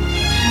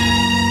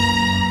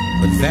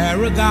 but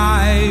there a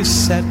guy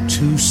sat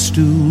 2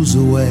 stools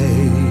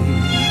away,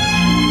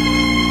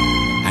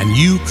 and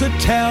you could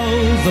tell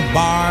the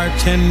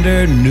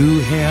bartender knew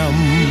him,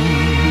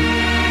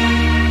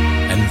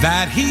 and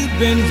that he'd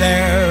been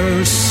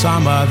there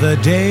some other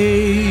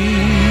day.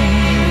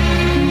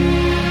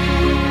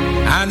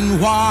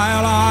 And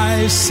while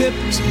I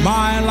sipped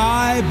my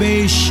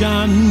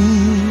libation,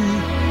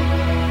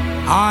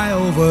 I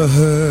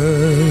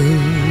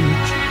overheard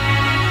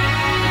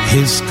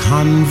his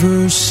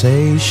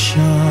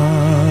conversation.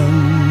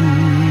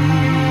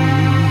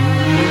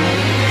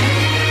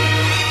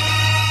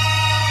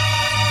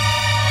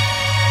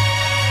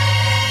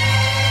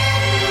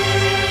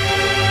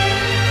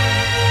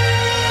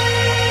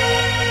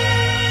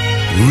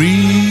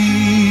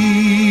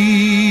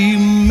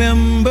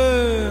 Remember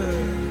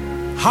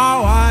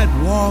how I'd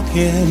walk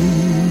in,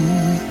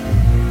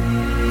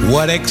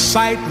 what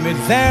excitement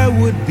there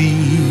would be.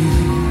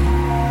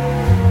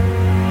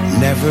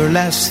 Never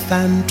less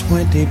than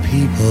 20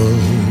 people.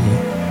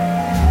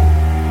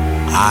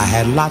 I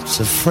had lots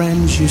of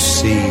friends, you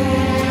see.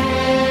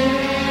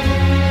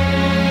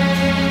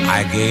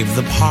 I gave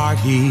the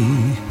party,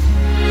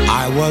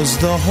 I was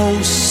the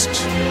host.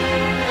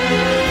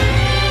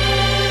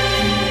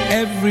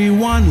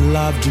 Everyone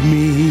loved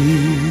me.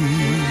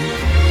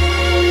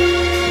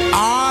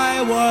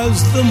 I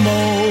was the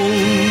most.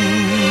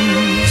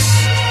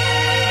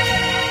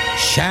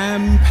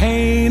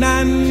 Champagne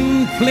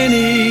and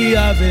plenty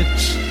of it,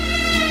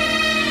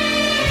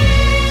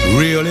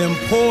 real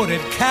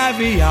imported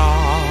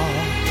caviar,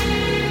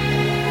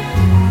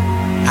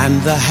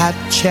 and the hat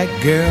check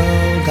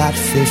girl got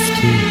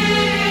 50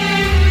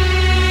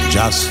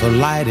 just for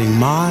lighting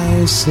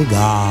my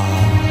cigar.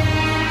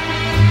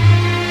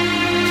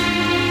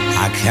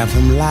 I kept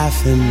him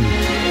laughing,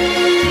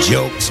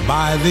 jokes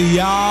by the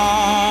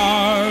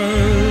yard.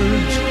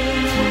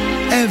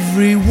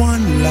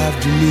 Everyone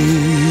loved me.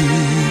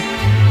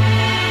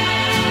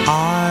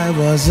 I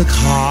was a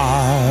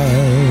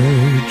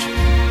card,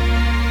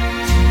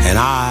 and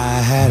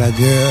I had a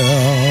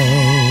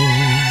girl,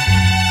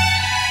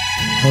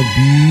 a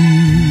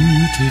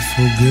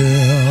beautiful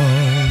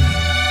girl.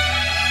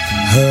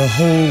 Her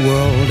whole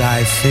world,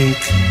 I think,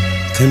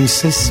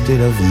 consisted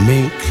of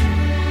mink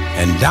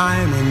and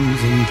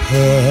diamonds and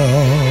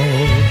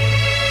pearl.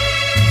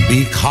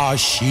 Because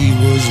she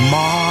was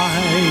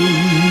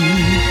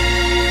mine,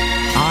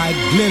 I'd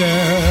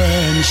glitter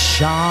and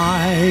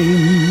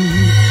shine,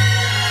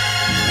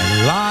 and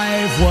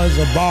life was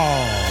a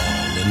ball,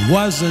 and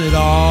wasn't it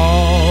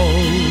all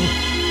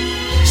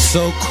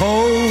so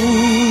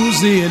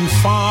cozy and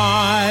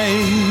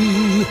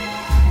fine?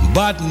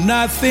 But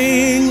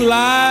nothing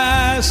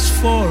lasts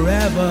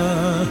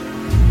forever,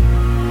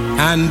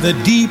 and the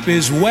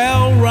deepest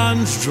well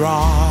runs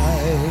dry.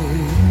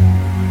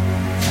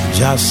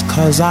 Just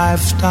 'cause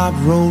I've stopped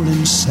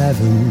rolling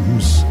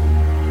sevens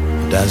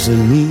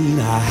doesn't mean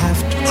I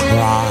have to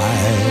cry.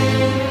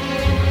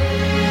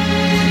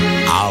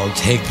 I'll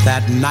take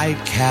that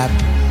nightcap,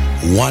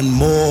 one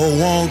more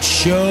won't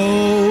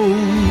show.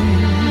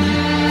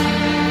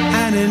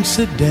 And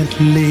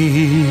incidentally,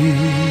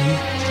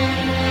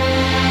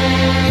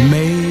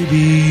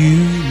 maybe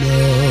you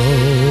know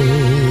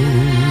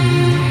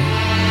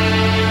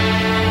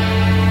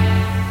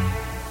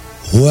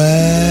Where,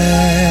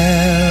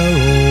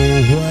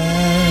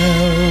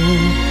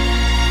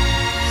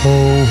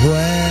 oh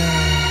where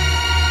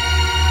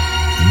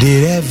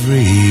did everyone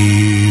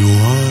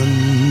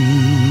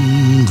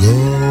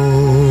go?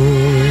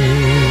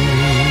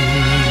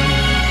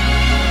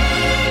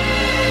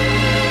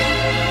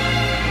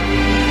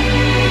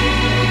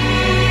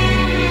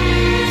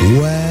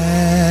 Well,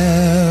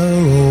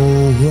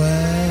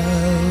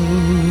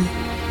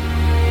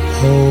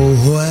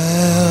 oh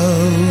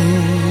well,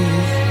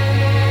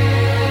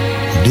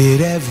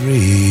 did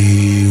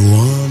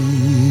everyone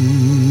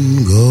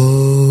go?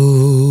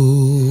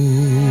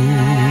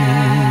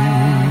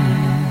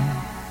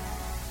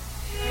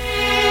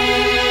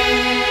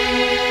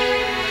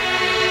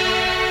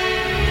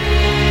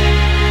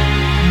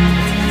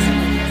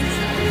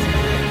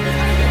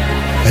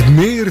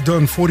 Meer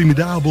dan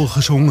formidabel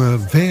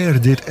gezongen Where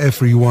Did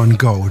Everyone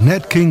Go?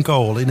 Nat King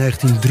Cole in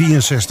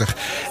 1963.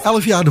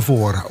 11 jaar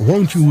daarvoor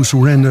Won't You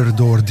Surrender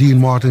door Dean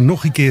Martin.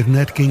 Nog een keer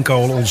Nat King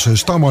Cole, onze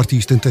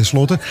stamartiest en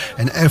tenslotte.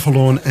 En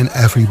Avalon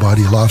en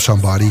Everybody Loves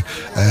Somebody.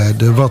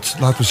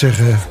 Laten we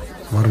zeggen,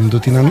 waarom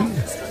doet hij nou niet?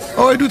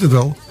 Oh, hij doet het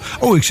wel.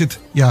 Oh, ik zit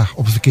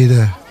op het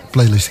verkeerde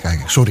playlist te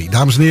kijken. Sorry,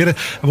 dames en heren.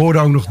 We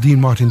hoorden ook nog Dean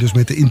Martin dus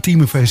met de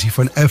intieme versie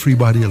van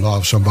Everybody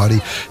Loves Somebody.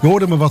 Je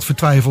hoorde me wat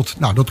vertwijfeld.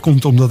 Nou, dat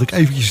komt omdat ik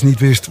eventjes niet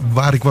wist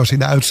waar ik was in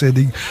de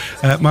uitzending.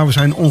 Maar we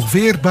zijn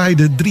ongeveer bij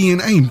de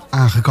 3-in-1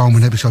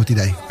 aangekomen, heb ik zo het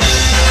idee.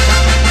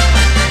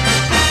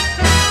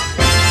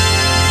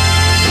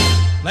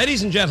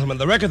 Ladies and gentlemen,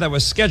 the record that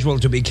was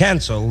scheduled to be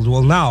cancelled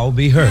will now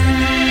be heard.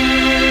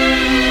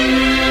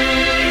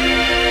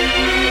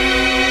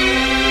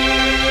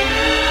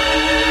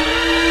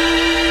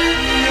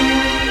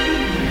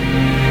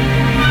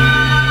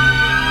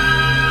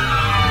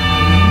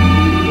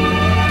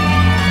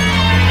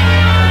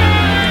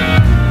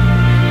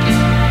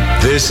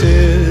 This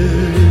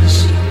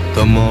is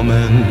the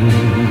moment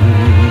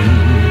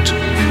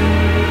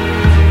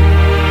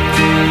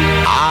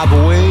I've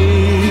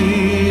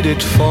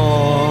waited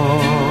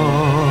for.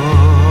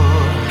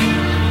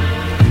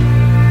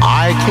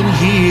 I can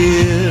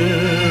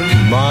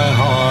hear my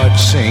heart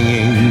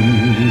singing.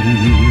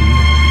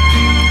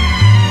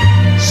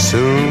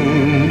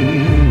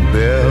 Soon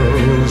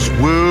bells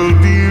will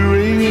be ringing.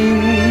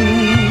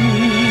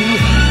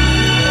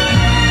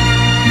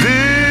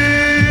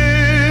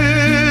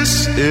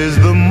 Is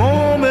the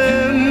moment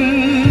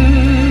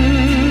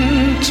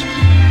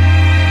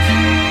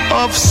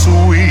of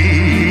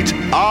sweet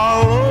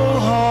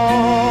aloha.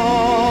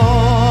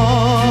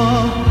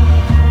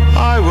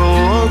 I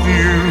will love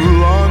you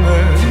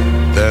longer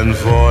than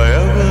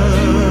forever.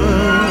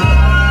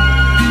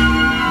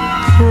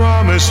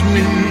 Promise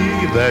me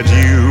that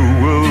you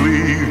will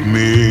leave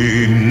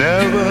me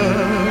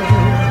never.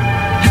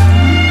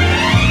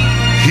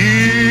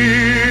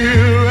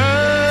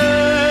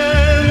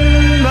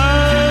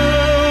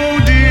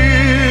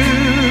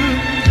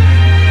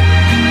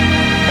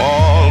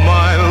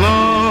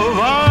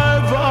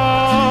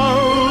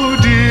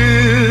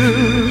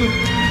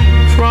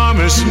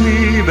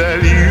 Me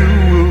that you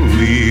will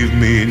leave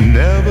me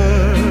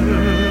never.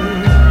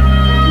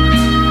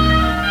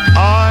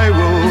 I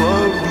will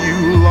love you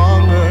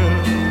longer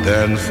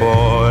than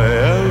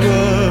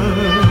forever.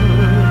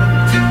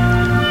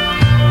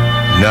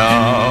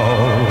 Now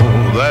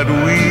that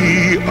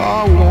we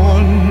are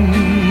one,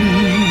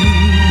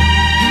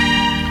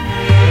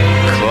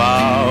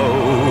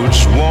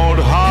 clouds won't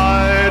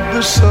hide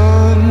the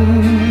sun.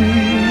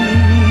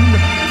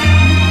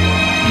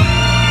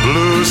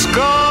 Blue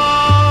sky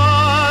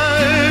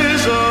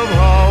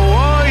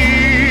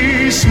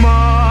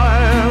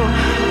smile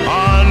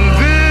on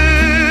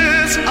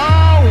this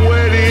our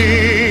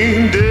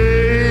wedding day.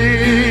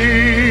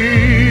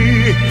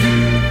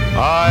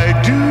 I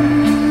do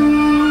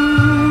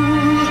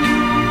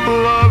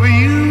love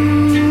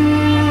you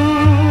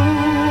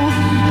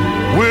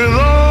with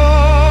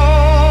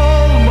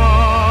all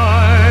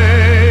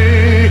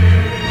my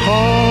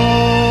heart.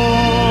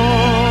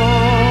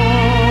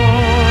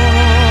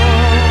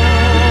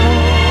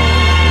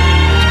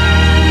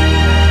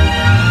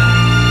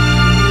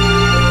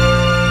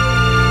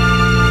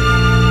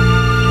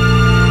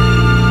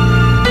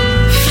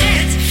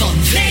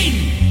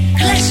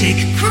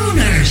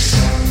 Crooners.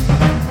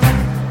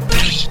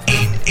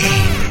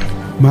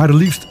 3-in-1. Maar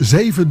liefst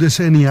 7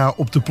 decennia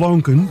op de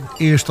planken.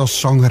 Eerst als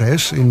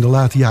zangeres in de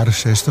late jaren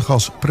 60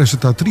 als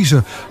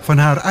presentatrice van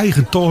haar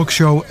eigen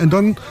talkshow. En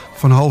dan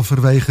van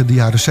halverwege de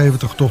jaren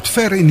 70 tot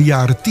ver in de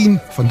jaren 10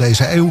 van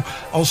deze eeuw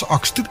als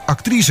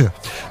actrice.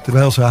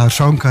 Terwijl ze haar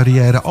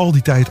zangcarrière al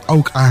die tijd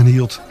ook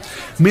aanhield.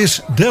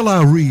 Miss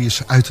Della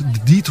Reese uit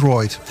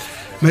Detroit.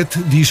 Met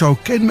die zo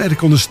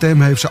kenmerkende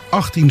stem heeft ze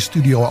 18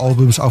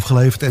 studioalbums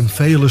afgeleverd en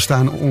vele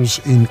staan ons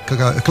in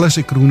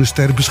Classic Crooners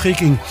ter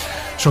beschikking.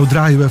 Zo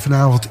draaien we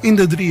vanavond in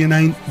de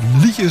 3-in-1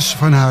 liedjes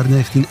van haar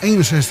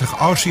 1961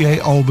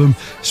 RCA-album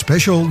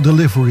Special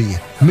Delivery.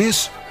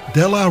 Miss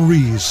Della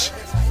Reese.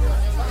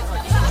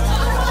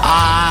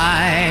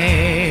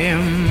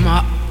 I'm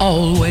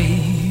always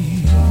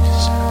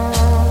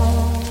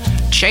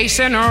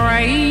chasing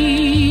rainbows,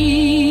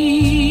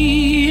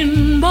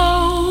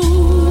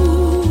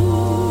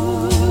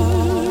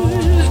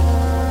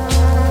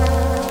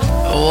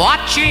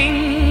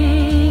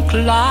 watching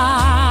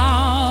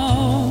clouds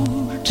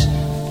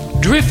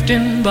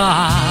drifting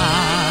by.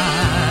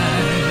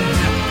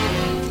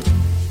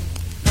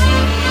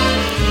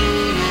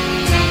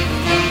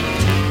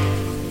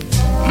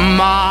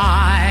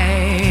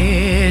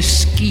 My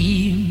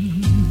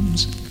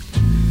schemes,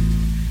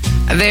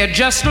 they're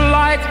just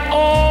like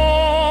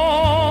all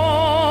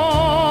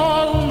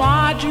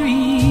my dreams,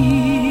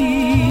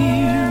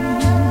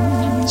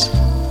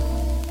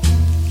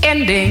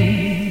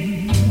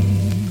 ending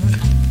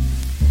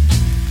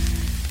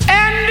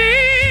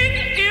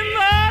in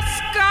the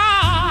sky.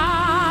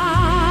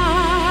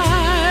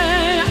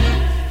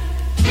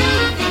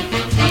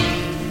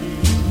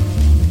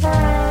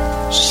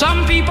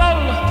 Some people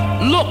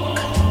look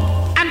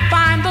and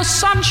find the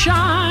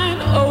sunshine,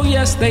 oh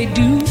yes they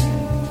do.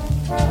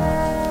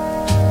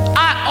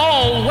 I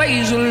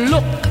always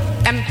look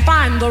and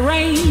find the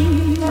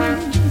rain.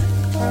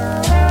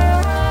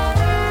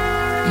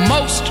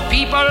 Most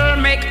people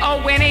make a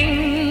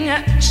winning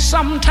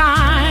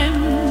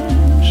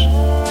sometimes,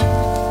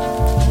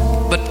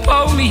 but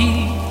for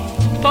me,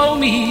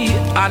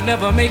 I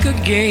never make a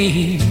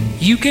game.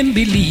 You can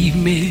believe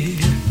me,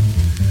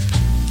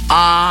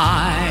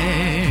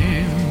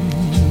 I'm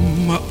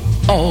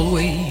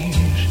always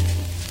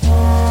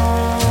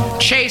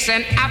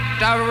chasing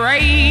after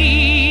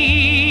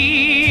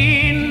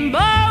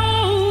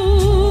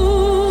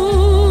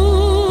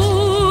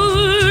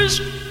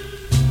rainbows,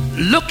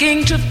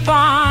 looking to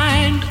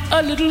find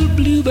a little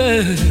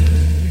bluebird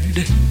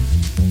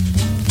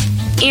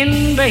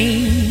in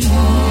vain.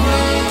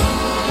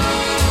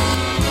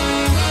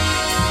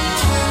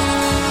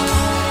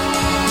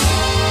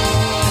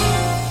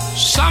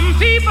 Some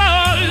people,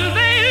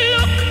 they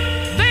look,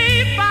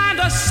 they find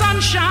the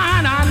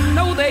sunshine, I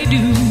know they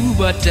do,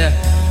 but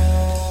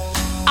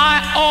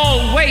I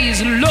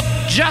always look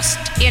just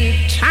in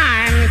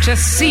time to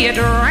see it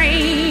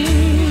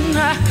rain.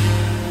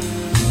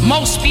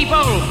 Most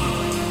people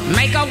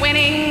make a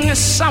winning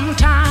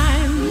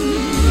sometimes.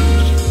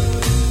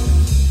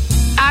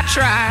 I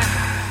try,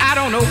 I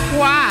don't know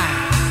why,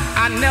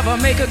 I never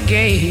make a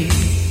game.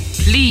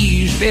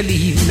 Please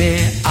believe me,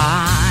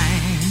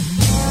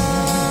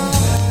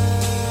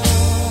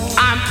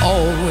 I'm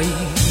always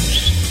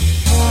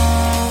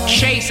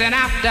chasing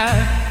after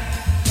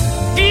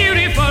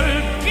beautiful,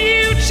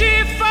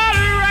 beautiful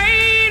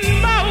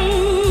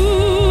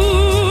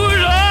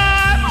rainbows.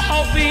 I'm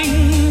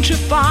hoping to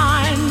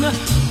find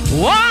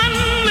one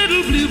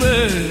little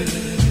bluebird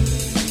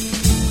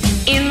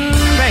in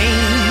vain.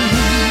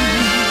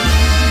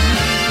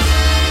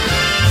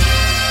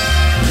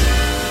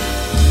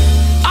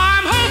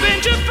 I'm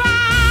hoping to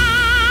find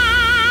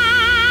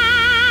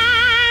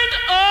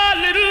a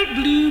little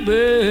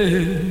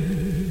bluebird.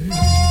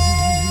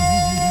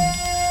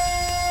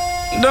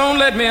 Don't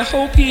let me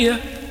hope here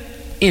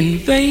in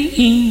vain.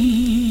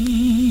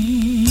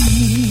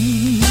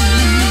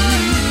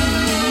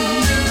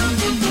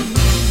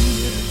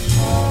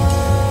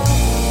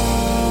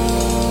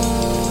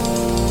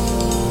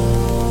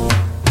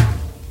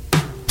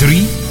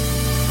 Drie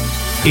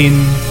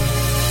in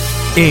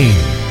één.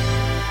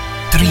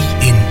 3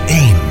 in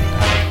 1.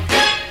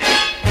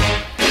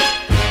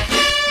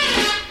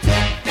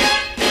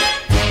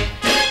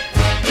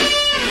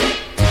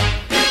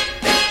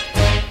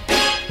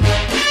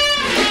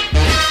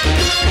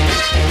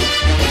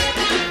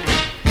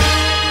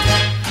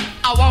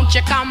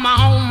 You come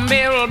home,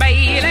 Bill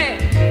Bailey.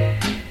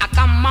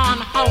 Come on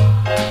home.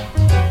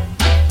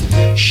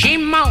 She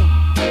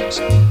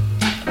moans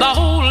the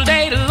whole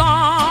day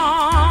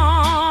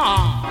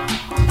long.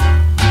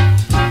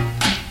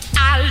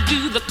 I'll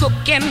do the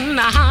cooking,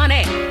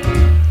 honey.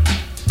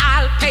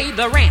 I'll pay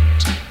the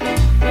rent.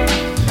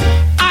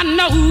 I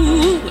know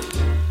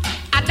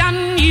I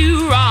done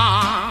you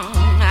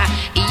wrong.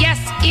 Yes,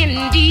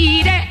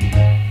 indeed.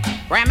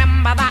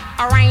 Remember that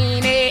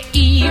rainy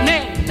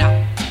evening?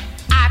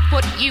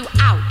 Put you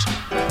out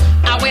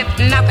with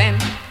nothing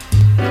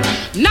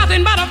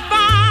but a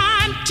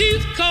fine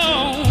tooth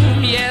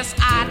comb. Yes,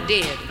 I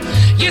did.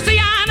 You see,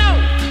 I know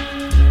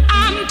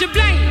I'm to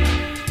blame,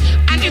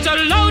 and it's a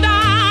low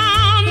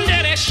down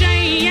dirty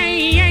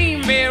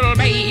shame, Bill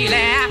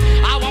Bailey.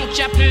 I want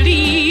you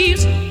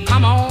please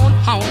come on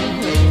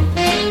home.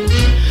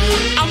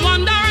 I'm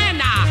wondering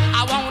now,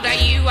 I want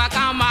you to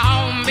come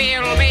home,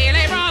 Bill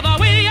Bailey, brother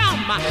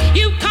William.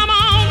 You come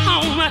on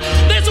home.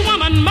 This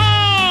woman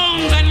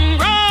moans and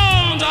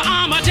groans.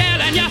 I'm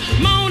telling you,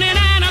 moaning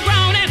and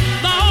groaning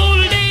the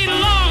whole day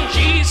long.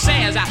 She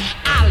says,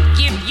 I'll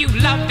give you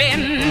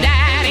loving,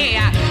 Daddy.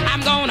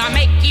 I'm gonna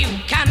make you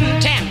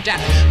content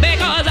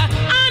because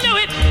I know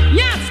it.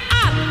 Yes,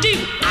 I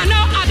do. I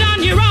know I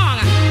done you wrong.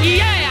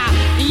 Yeah.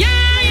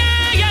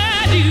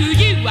 Do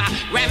you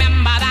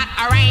remember that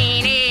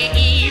rainy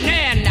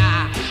evening? I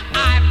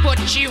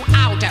put you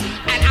out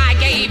and I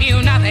gave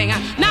you nothing,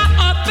 not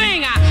a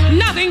thing,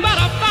 nothing but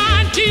a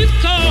fine tooth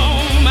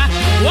comb.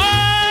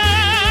 Whoa!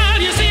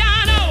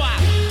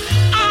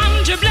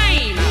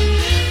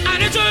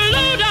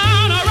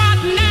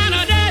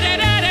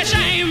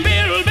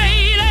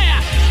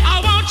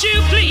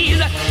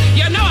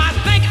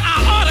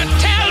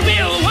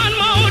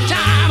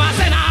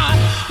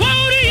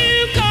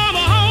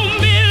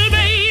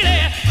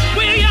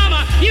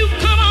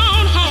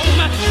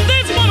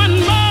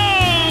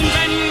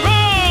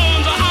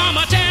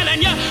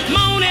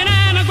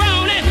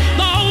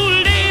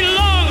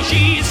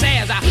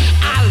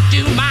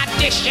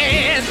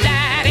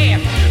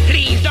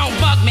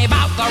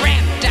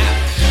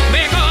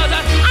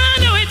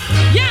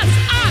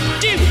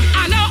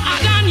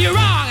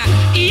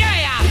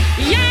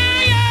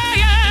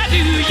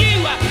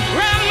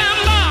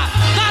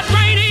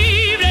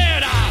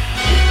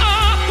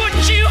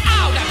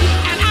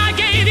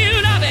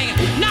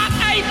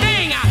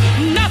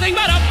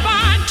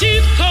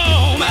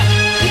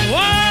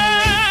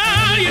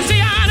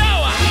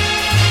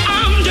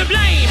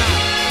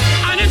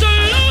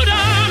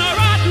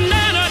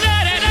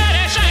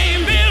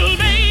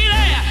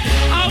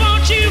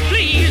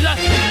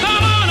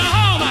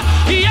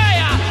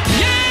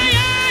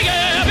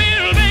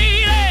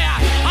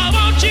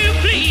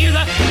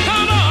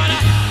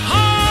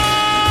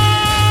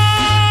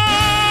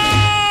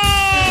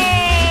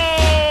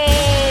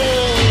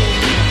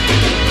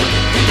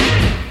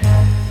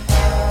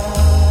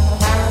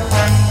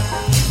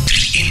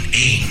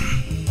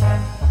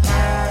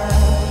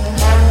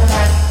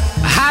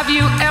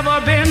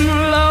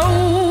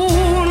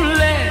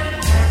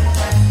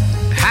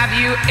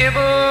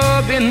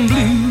 been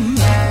blue?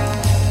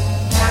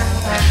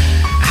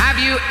 Have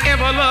you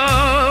ever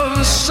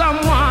loved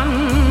someone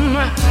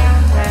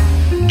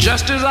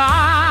just as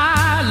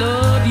I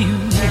love you?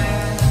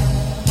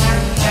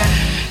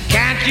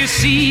 Can't you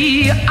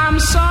see I'm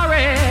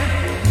sorry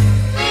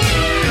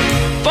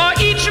for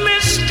each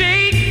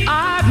mistake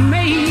I've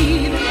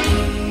made?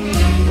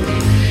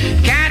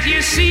 Can't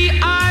you see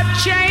I've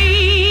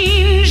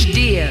changed,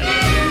 dear?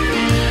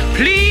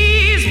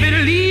 Please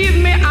believe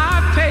me,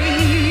 I've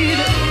paid.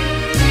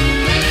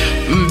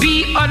 Be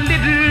a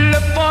little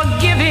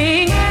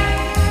forgiving.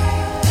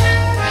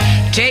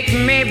 Take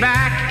me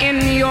back in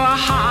your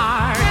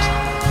heart.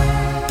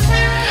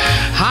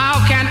 How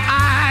can I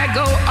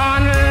go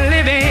on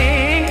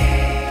living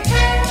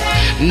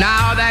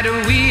now that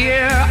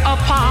we're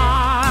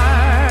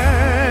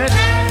apart?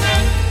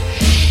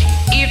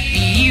 If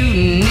you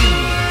knew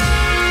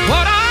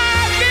what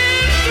I've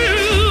been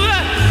through,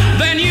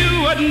 then you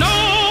would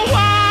know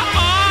why I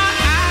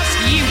ask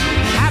you.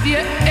 Have you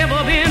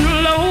ever been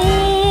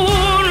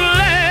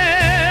lonely?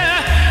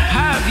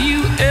 Have you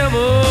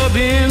ever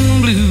been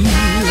blue?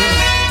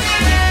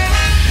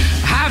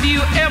 Have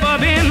you ever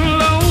been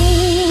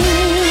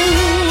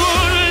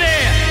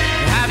lonely?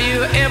 Have you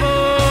ever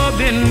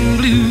been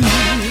blue?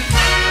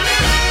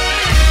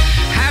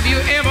 Have you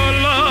ever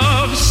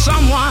loved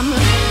someone,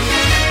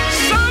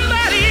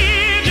 somebody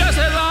just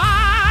as I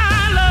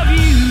love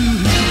you?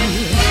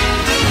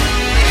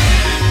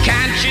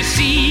 Can't you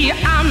see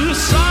I'm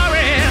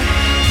sorry?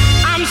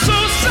 I'm so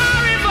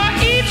sorry for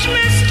each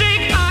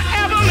mistake I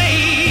ever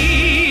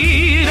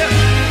made.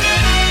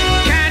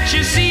 Can't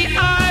you see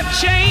I've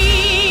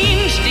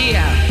changed,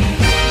 dear?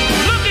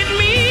 Look at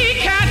me,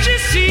 can't you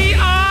see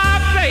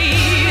I've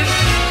paid?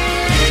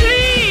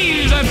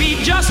 Please be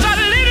just a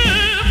little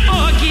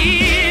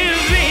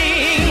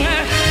forgiving.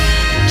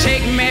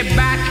 Take me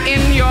back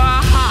in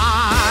your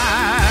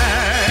heart.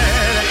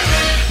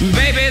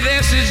 Baby,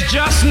 this is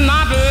just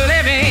not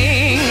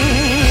living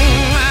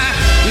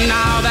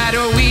now that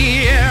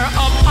we're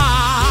apart.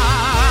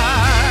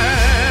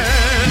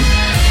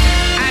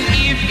 And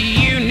if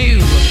you knew,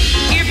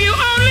 if you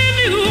only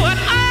knew what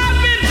I've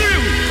been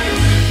through,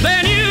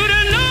 then you'd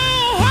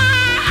know why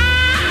I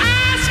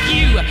ask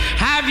you.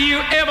 Have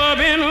you ever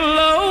been lonely?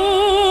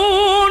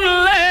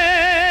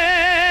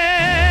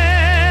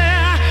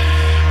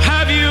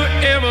 Have you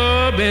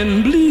ever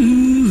been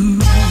blue?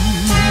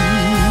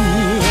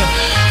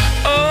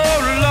 Oh,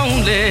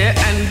 lonely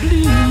and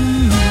blue.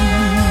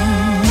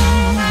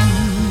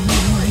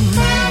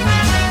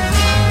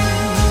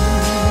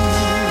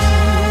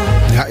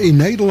 Ja, in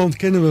Nederland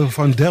kennen we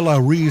van Della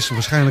Reese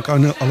waarschijnlijk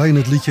alleen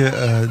het liedje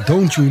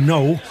Don't You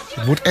Know.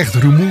 Het wordt echt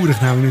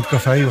rumoerig nou in het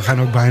café. We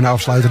gaan ook bijna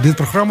afsluiten. Dit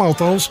programma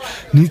althans.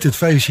 Niet het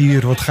feestje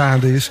hier wat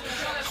gaande is.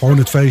 Gewoon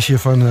het feestje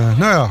van,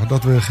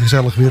 dat we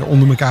gezellig weer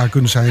onder elkaar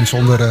kunnen zijn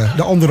zonder de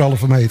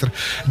 1,5 meter.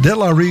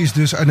 Della Reese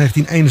dus uit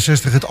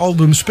 1961. Het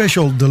album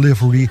Special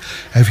Delivery.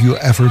 Have You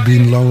Ever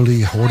Been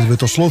Lonely? Hoorden we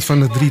tot slot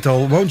van het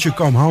drietal Won't You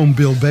Come Home,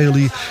 Bill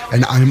Bailey.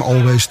 En I'm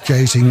Always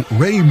Chasing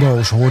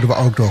Rainbows hoorden we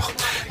ook nog.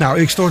 Nou,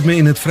 ik stort me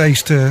in het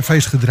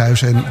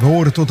feestgedruis. En we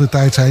horen tot de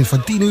tijd zijn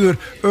van 10 uur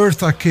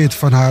Eartha Kitt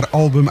van haar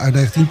album uit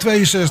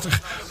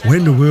 1962.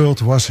 When the World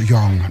Was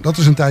Young. Dat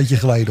is een tijdje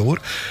geleden hoor.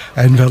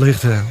 En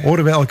wellicht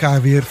horen we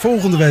elkaar weer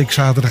volgende week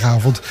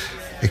zaterdagavond.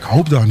 Ik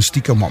hoop dan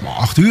stiekem om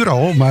 8 uur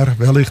al, maar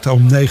wellicht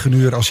om 9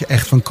 uur als je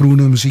echt van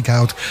crooner muziek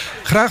houdt.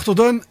 Graag tot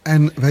dan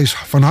en wees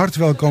van harte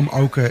welkom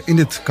ook in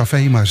dit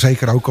café, maar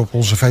zeker ook op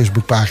onze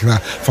Facebookpagina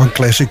van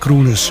Classic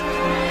Crooners.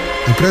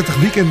 Een prettig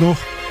weekend nog.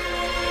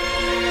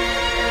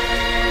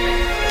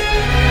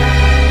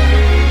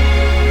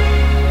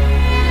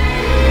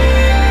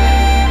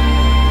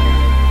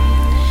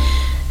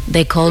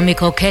 They call me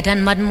coquette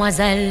and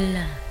mademoiselle,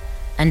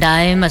 and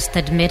I must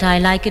admit I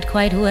like it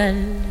quite well.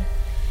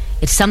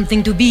 It's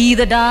something to be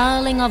the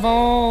darling of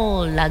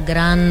all, la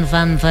grande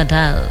femme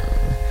fatale,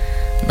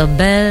 the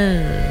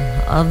belle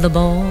of the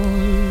ball.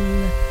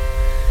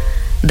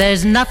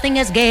 There's nothing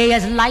as gay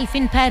as life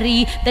in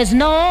Paris. There's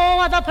no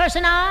other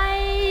person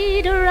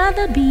I'd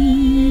rather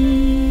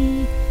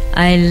be.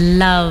 I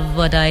love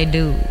what I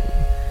do.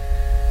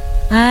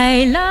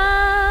 I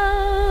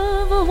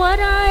love what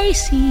I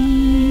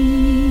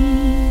see.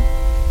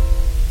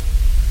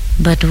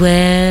 But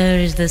where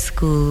is the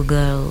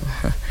schoolgirl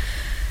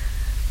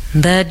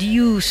that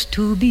used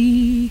to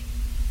be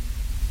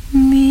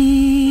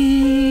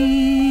me?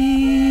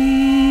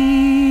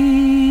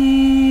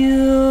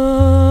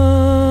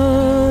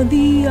 Oh,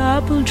 the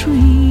apple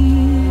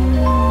trees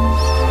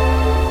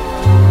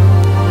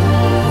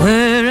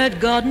where at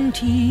garden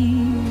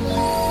teas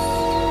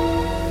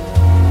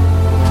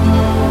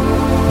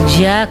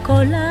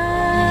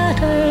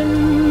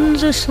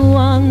jack-o'-lanterns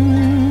swung.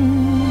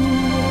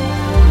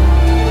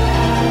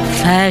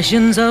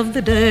 Fashions of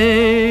the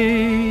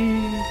day,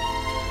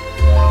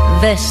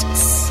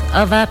 vests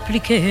of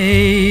applique,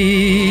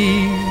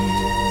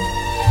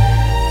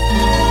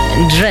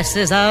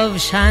 dresses of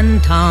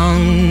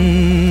shantung.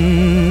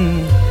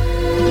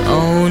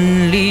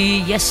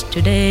 Only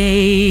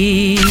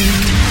yesterday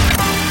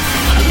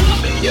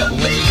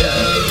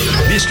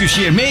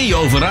Discussieer mee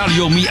over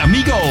Radio Mi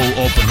Amigo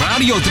op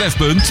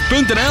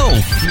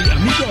radiotrefpunt.nl.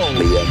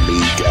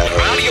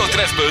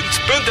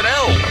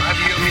 Radiotrefpunt.nl.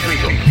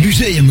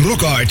 Museum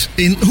Rock Art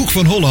in Hoek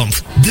van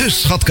Holland. De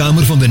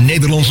schatkamer van de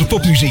Nederlandse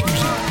popmuziek.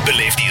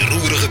 Beleef die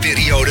roerige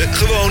periode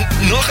gewoon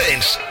nog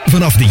eens.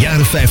 Vanaf de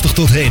jaren 50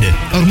 tot heden.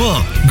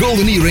 Armand,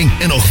 Golden Earring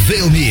en nog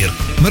veel meer.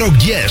 Maar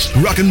ook jazz,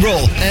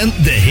 rock'n'roll en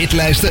de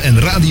hitlijsten en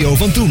radio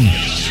van toen.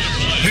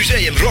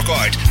 Museum Rock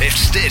Art heeft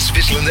steeds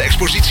wisselende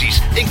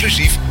exposities,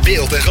 inclusief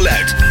beeld en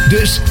geluid.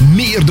 Dus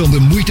meer dan de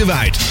moeite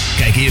waard.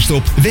 Kijk eerst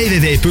op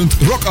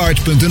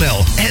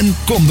www.rockart.nl en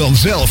kom dan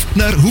zelf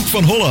naar Hoek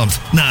van Holland,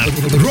 naar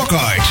Rock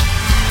Art.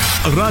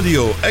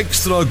 Radio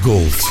Extra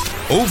Gold.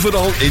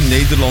 Overal in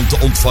Nederland te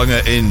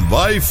ontvangen in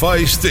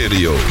wifi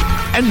stereo.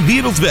 En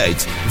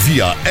wereldwijd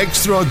via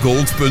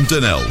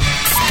extragold.nl.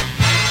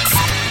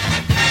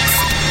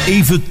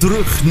 Even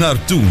terug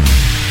naar toen.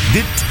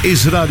 Dit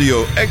is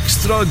Radio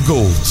Extra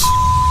Gold.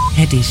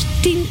 Het is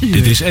 10 uur.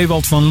 Dit is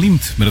Ewald van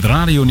Liemt met het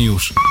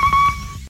radionieuws.